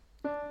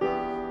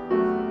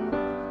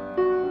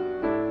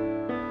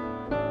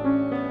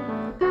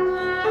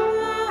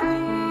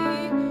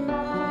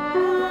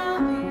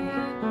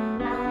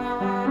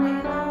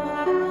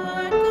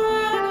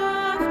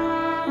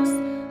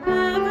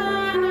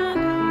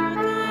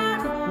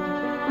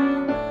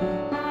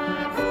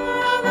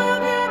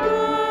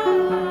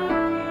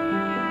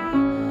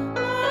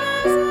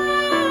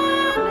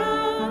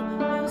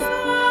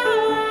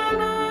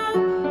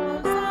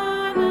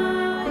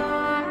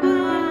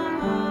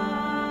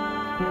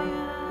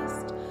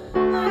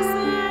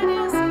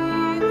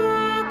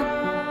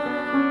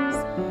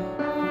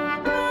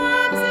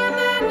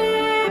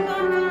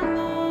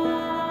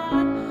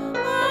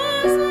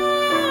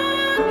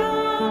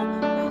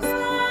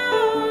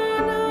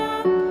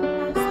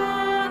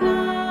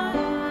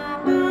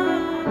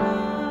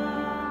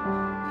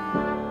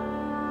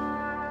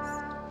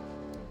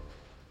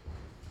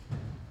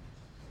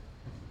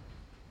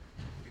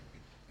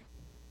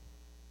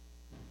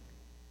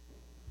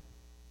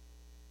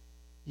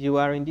 You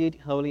are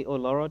indeed holy, O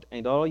Lord,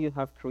 and all you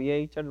have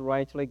created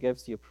rightly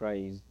gives you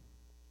praise.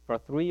 For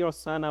through your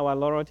Son, our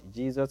Lord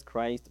Jesus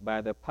Christ, by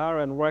the power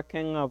and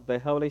working of the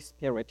Holy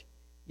Spirit,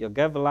 you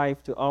give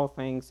life to all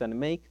things and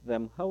make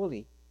them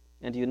holy,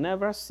 and you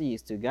never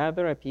cease to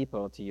gather a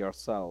people to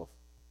yourself,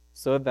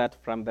 so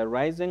that from the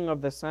rising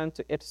of the sun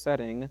to its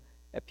setting,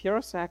 a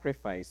pure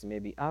sacrifice may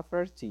be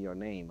offered to your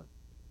name.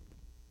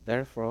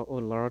 Therefore, O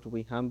Lord,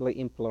 we humbly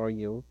implore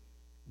you,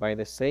 by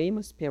the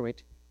same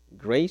Spirit,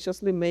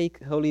 graciously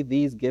make holy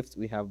these gifts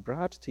we have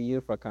brought to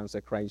you for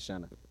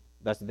consecration,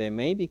 that they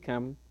may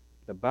become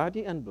the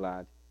body and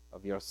blood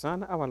of your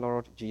Son, our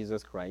Lord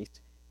Jesus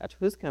Christ, at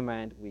whose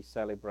command we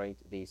celebrate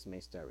these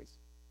mysteries.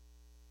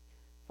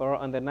 For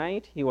on the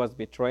night he was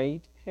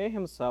betrayed, he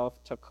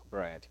himself took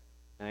bread,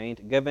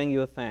 and giving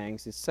you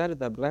thanks, he said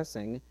the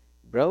blessing,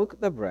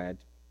 broke the bread,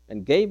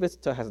 and gave it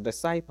to his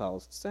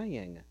disciples,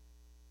 saying,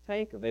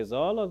 "Take this,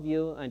 all of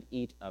you, and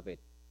eat of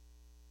it,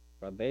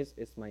 for this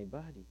is my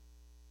body,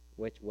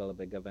 which will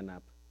be given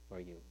up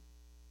for you."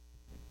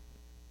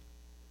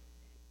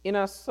 In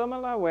a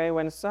similar way,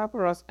 when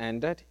supper was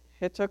ended,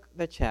 he took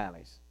the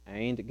chalice,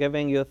 and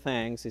giving you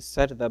thanks, he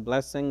said the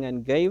blessing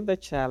and gave the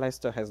chalice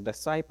to his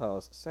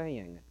disciples,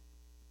 saying,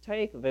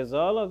 "Take this,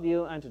 all of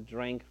you, and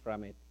drink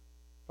from it,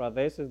 for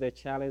this is the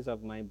chalice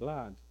of my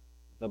blood,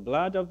 the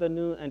blood of the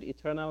new and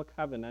eternal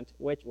covenant,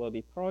 which will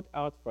be poured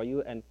out for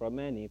you and for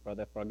many for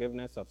the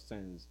forgiveness of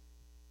sins.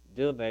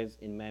 Do this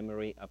in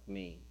memory of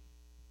me."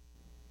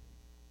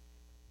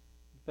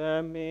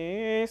 The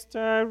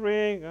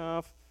mystery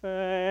of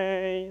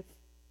faith.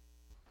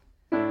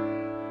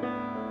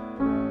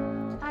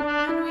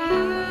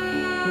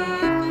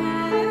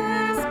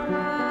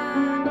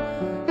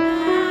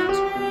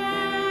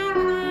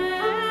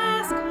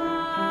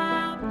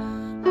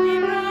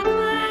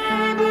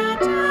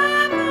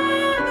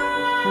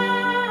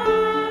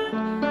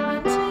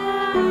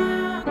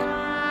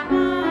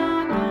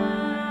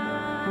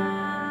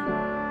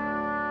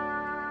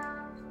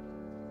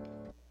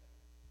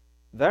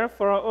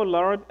 Therefore, O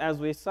Lord, as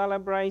we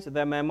celebrate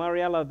the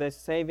memorial of the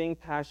saving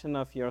passion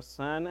of your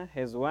Son,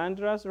 his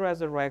wondrous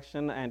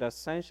resurrection and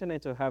ascension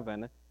into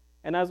heaven,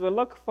 and as we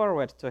look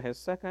forward to his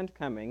second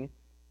coming,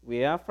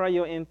 we offer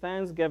you in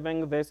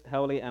thanksgiving this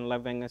holy and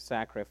living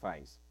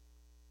sacrifice.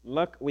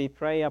 Look, we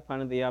pray,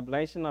 upon the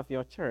oblation of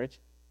your church,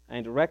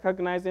 and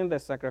recognizing the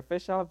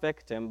sacrificial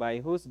victim by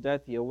whose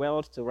death you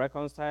willed to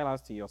reconcile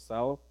us to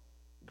yourself,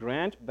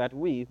 grant that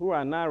we, who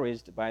are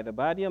nourished by the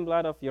body and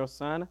blood of your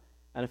Son,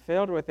 and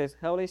filled with his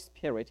Holy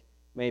Spirit,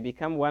 may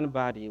become one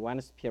body, one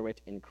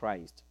spirit in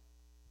Christ.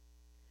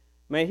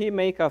 May he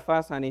make of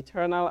us an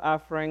eternal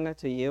offering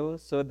to you,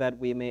 so that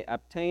we may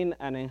obtain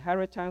an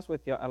inheritance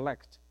with your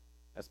elect,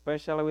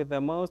 especially with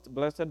the most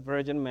blessed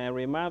Virgin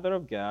Mary, Mother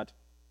of God,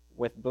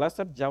 with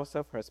blessed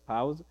Joseph, her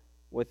spouse,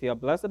 with your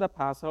blessed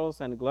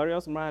apostles and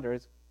glorious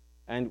martyrs,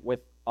 and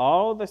with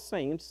all the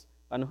saints,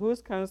 on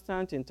whose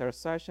constant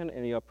intercession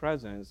in your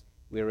presence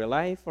we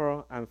rely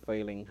for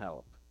unfailing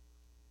help.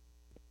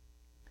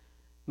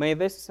 May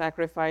this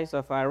sacrifice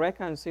of our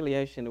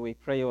reconciliation, we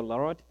pray, O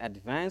Lord,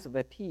 advance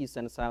the peace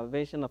and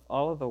salvation of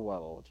all the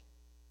world.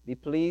 be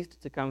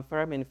pleased to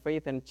confirm in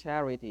faith and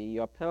charity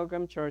your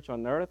pilgrim church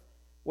on earth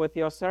with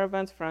your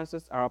servants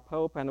Francis our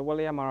Pope and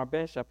William our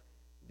Bishop,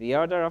 the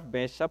order of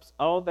bishops,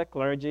 all the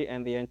clergy,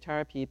 and the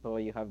entire people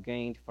you have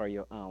gained for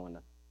your own.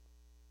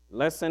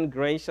 Listen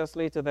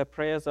graciously to the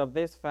prayers of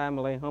this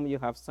family whom you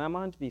have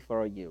summoned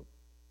before you.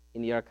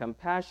 In your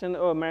compassion,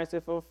 O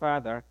merciful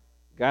Father,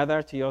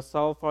 gather to your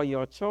soul for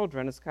your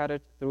children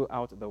scattered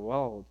throughout the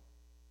world.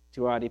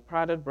 To our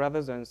departed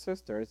brothers and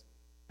sisters,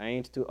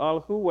 and to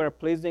all who were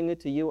pleasing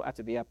to you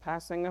at their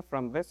passing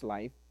from this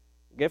life,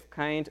 give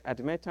kind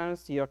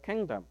admittance to your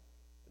kingdom.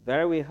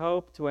 There we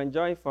hope to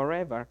enjoy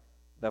forever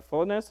the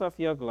fullness of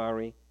your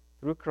glory,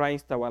 through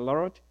Christ our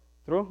Lord,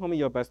 through whom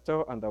you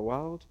bestow on the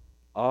world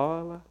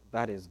all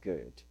that is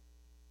good.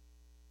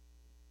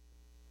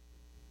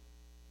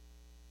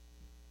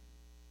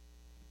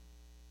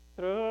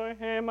 Through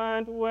him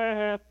and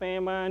with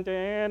him and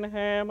in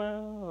him,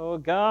 O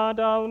God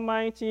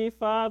Almighty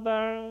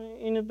Father,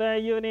 in the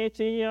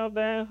unity of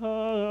the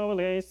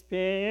Holy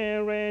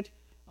Spirit,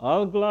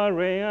 all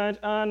glory and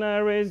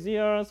honor is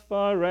yours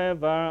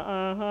forever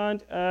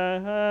and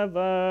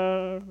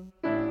ever.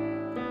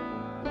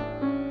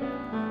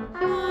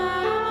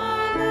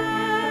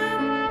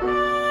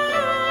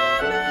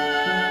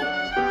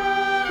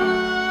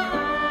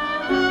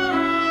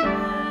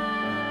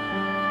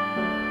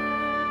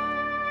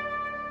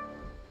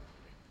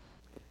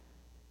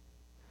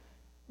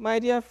 My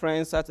dear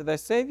friends, at the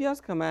Savior's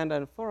command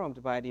and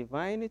formed by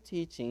divine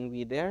teaching,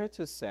 we dare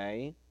to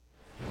say,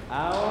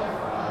 Our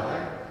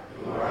Father,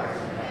 who art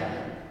in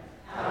heaven,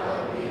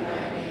 hallowed be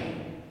thy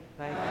name.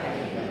 Thy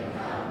kingdom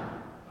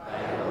come,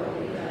 thy will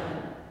be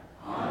done,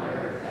 on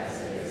earth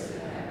as it is in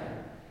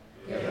heaven.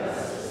 Give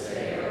us this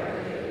day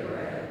our daily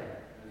bread,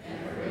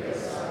 and forgive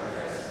us our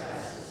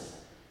trespasses,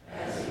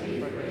 as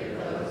we forgive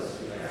those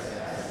who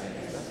trespass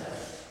against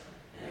us.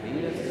 And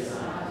lead us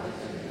not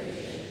into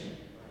temptation,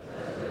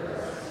 but deliver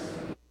us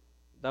from evil.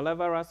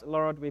 Deliver us,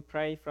 Lord, we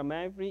pray, from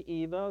every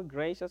evil.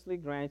 Graciously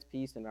grant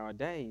peace in our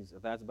days,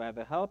 that by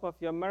the help of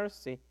your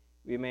mercy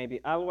we may be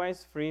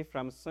always free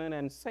from sin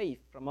and safe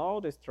from all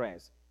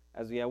distress,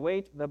 as we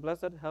await the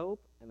blessed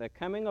hope and the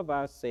coming of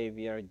our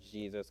Savior,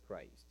 Jesus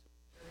Christ.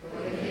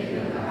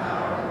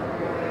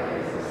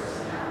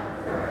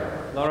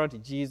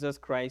 Lord Jesus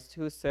Christ,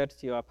 who said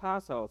to your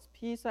apostles,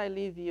 Peace I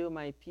leave you,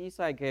 my peace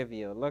I give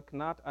you, look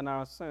not on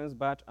our sins,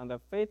 but on the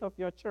faith of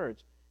your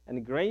church,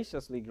 and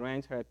graciously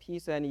grant her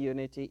peace and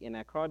unity in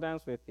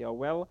accordance with your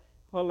will,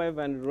 who live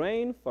and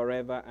reign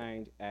forever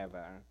and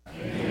ever.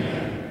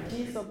 Amen.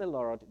 Peace of the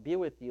Lord be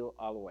with you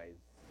always.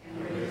 And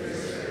with your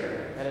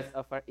spirit. Let us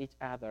offer each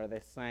other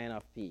the sign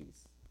of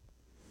peace.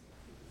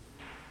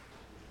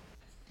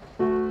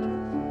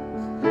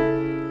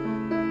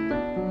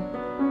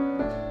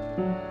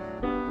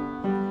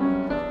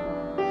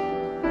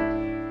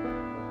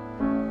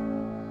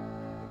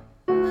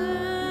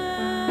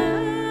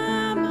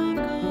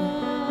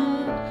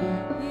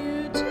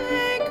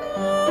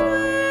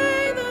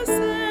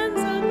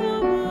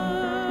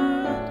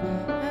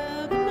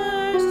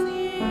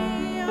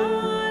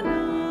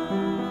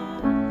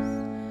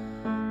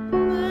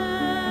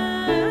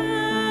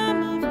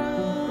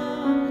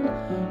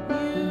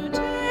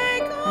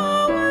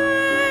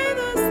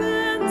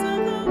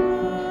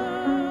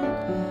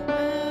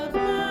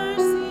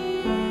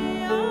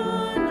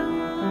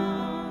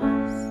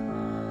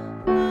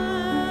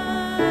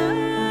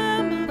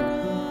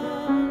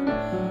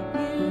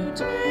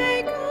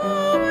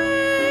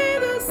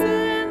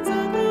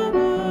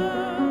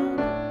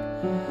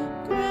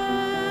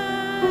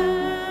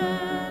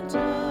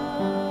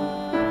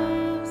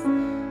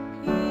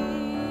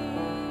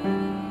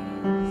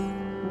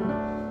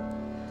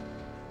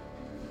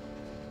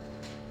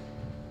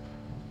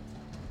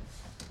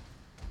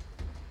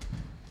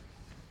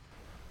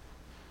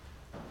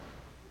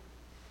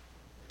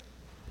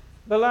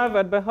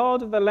 Beloved,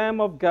 behold the Lamb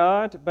of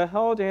God,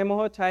 behold him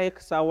who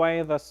takes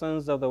away the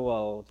sins of the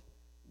world.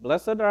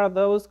 Blessed are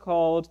those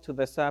called to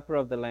the supper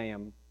of the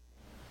Lamb.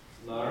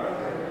 Lord, I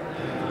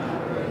am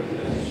not worthy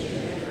that you should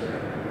enter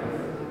my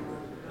roof,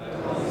 but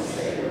only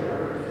say the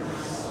word, and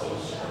my soul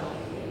shall be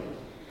healed.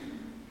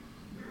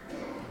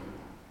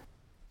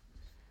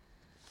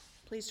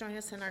 Please join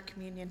us in our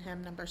communion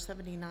hymn number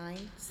 79,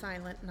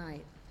 Silent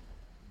Night.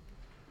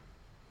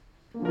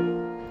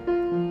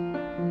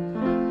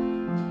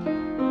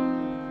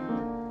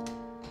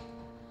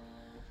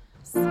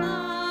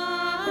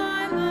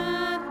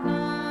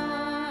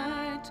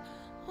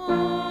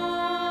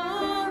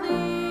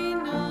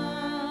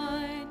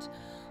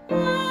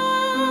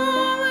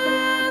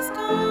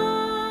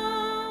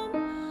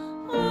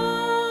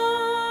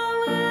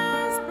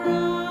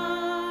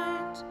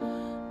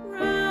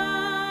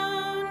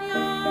 Round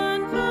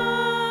yon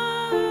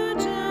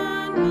virgin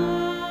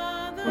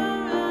mother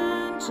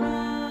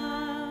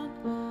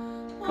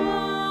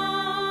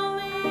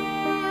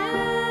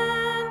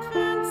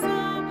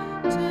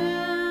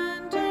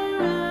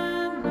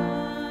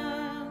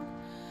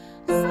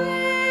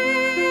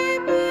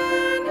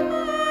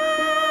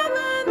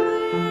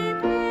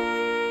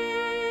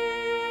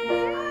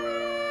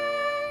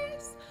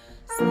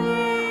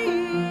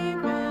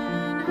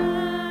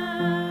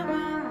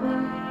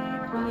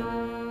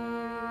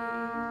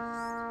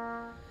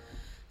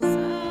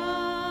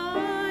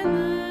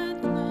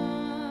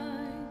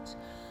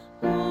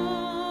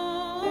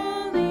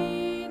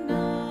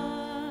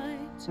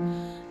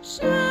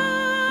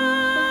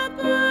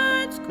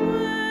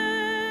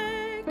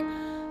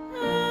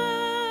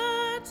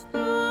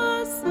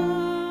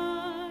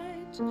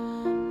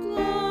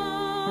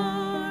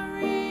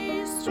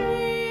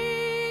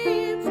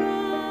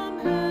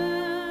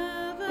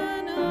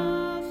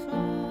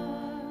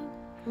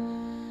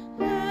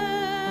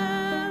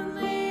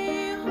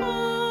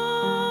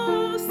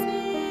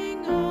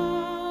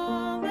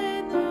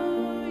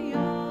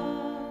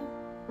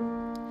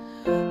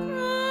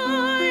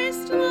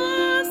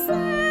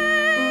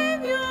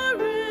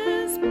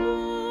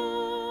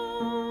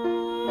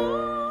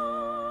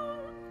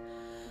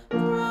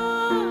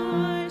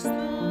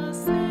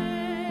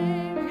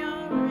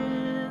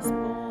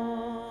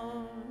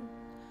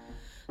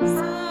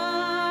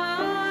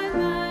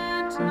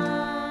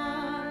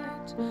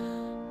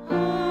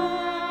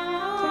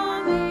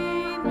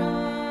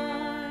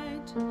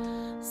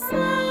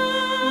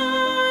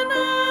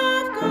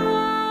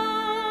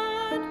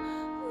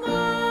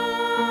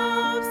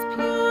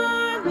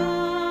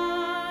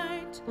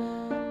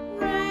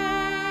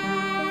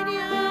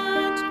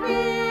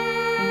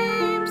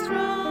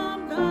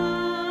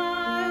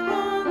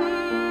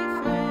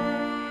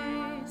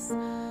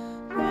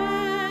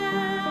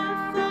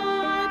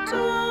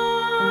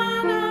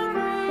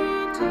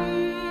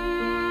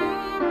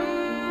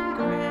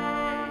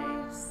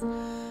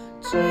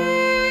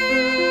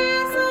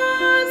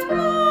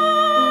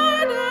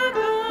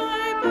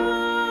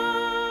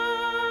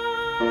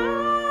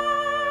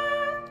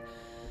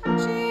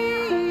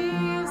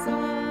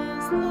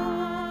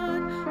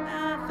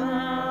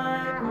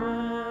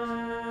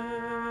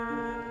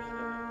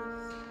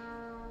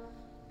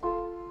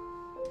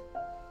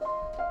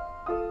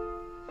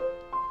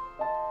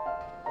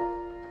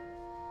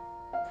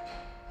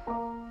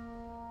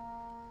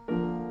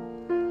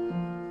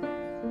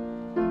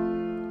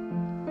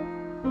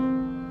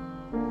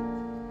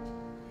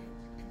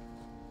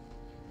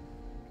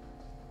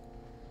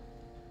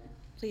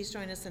Please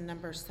join us in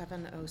number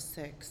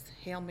 706,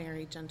 Hail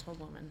Mary, Gentle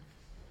Woman.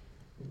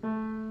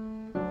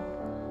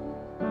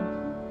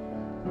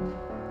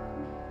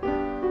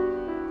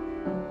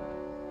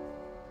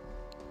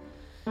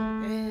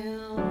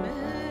 Hail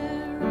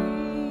Mary,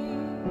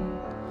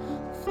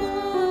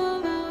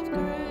 full of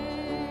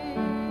grace,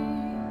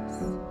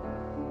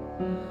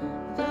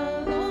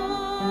 the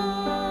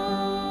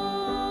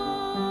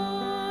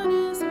Lord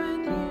is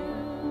with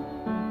you.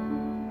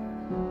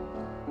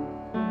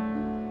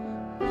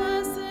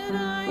 Blessed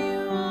are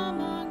you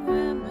among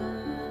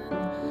women,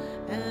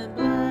 and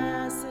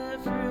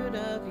blessed fruit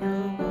of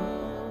your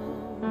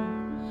womb,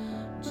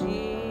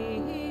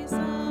 Jesus.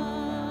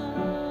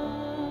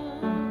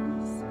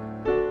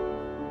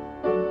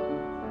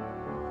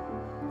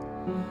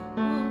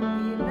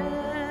 Holy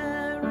Mary,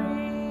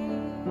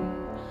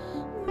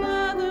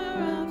 Mother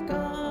of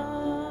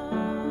God,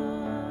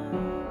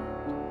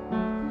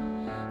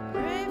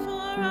 pray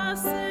for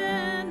us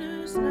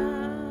sinners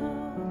now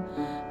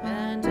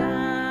and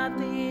at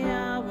the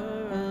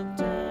hour of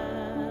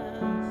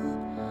death.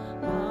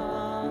 Amen.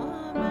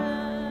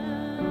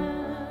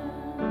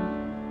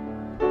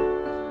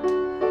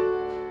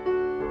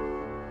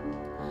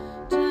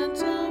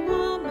 Gentle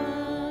woman,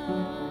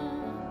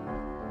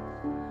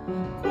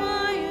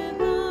 quiet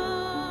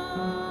night,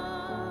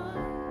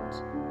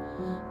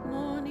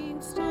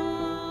 morning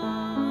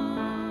star,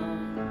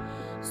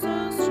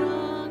 so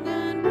strong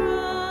and bright.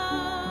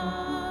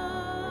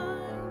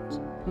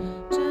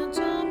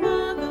 Gentle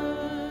mother,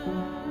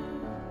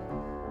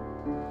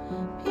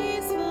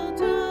 peaceful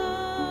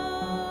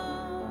dove,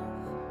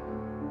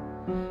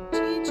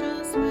 teach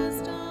us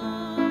wisdom,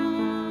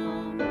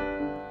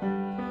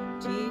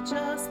 teach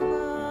us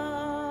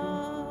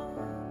love.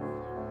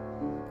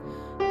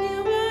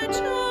 You were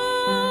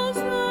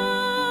chosen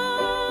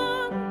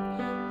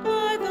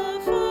by the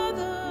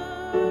Father.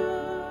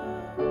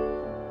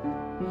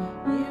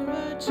 You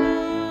were chosen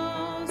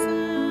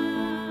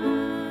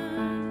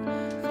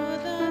for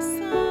the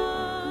Son.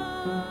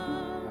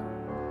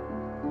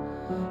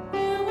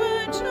 You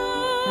were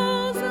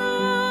chosen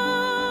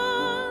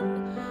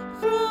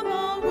from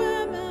all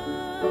women,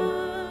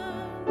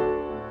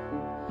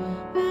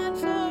 and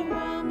for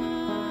woman,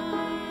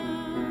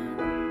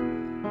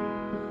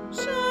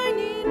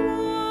 shining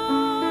one,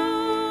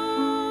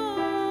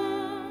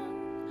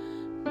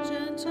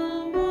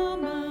 gentle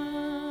woman,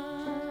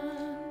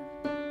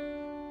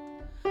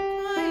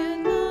 quiet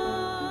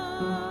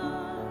night,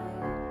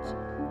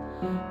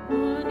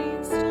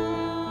 morning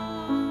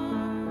star,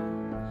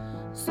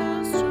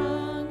 so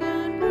strong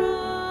and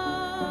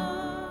bright.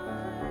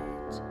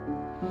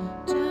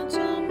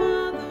 Gentle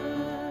mother,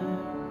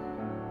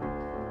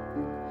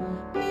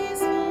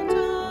 peaceful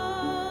dove,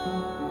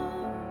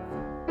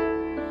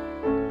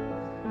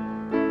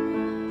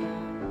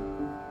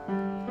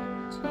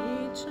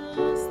 teach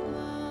us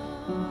love.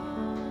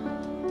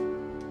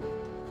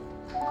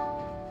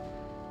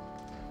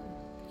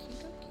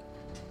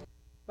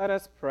 Let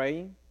us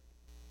pray.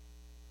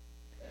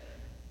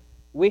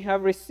 We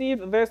have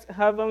received this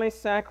heavenly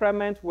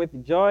sacrament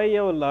with joy,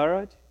 O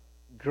Lord.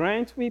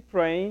 Grant, we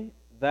pray,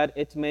 that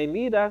it may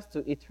lead us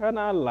to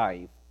eternal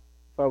life.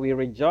 For we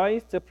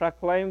rejoice to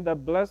proclaim the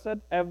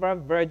Blessed Ever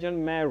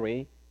Virgin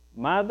Mary,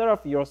 Mother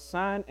of your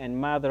Son and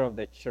Mother of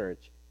the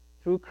Church,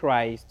 through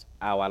Christ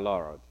our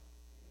Lord.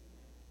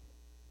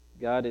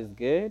 God is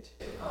good.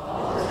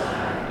 All the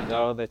time. And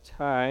all the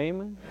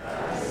time.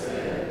 God is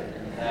good,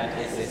 and that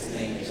is his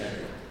nature.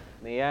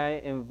 May I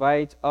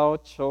invite all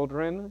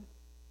children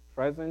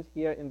present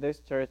here in this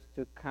church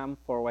to come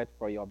forward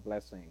for your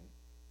blessing,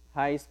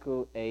 high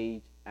school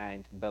age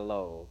and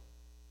below.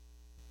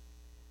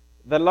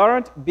 The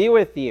Lord be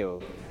with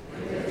you.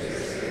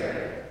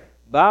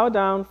 Bow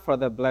down for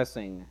the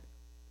blessing.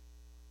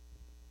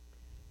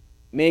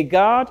 May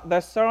God,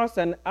 the source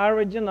and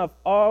origin of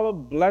all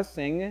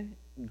blessing,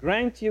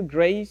 grant you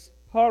grace,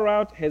 pour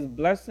out his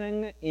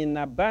blessing in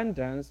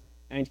abundance,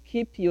 and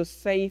keep you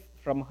safe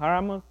from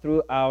harm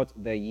throughout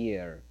the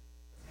year.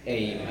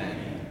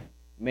 Amen.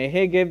 May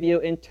he give you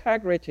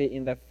integrity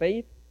in the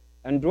faith,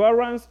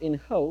 endurance in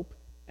hope,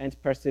 and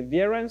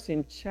perseverance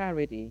in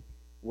charity,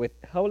 with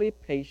holy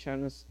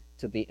patience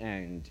to the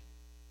end.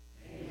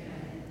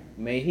 Amen.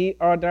 May he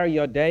order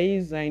your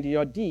days and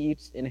your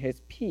deeds in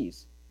his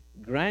peace,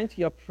 grant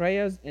your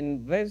prayers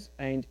in this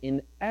and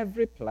in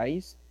every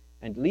place,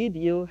 and lead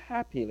you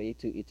happily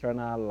to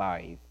eternal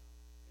life.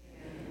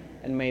 Amen.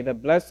 And may the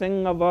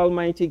blessing of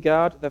Almighty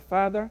God, the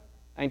Father,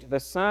 and the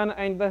Son,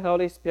 and the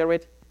Holy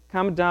Spirit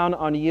come down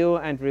on you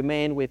and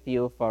remain with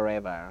you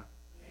forever.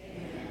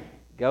 Amen.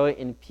 Go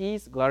in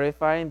peace,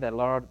 glorifying the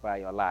Lord by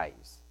your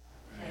lives.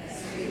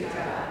 Thanks be to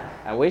God.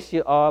 I wish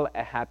you all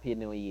a happy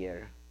new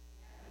year.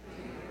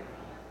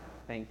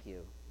 Thank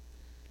you.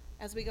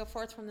 As we go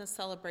forth from this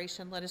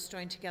celebration, let us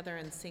join together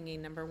in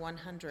singing number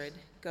 100,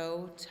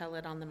 Go Tell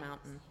It on the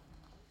Mountain.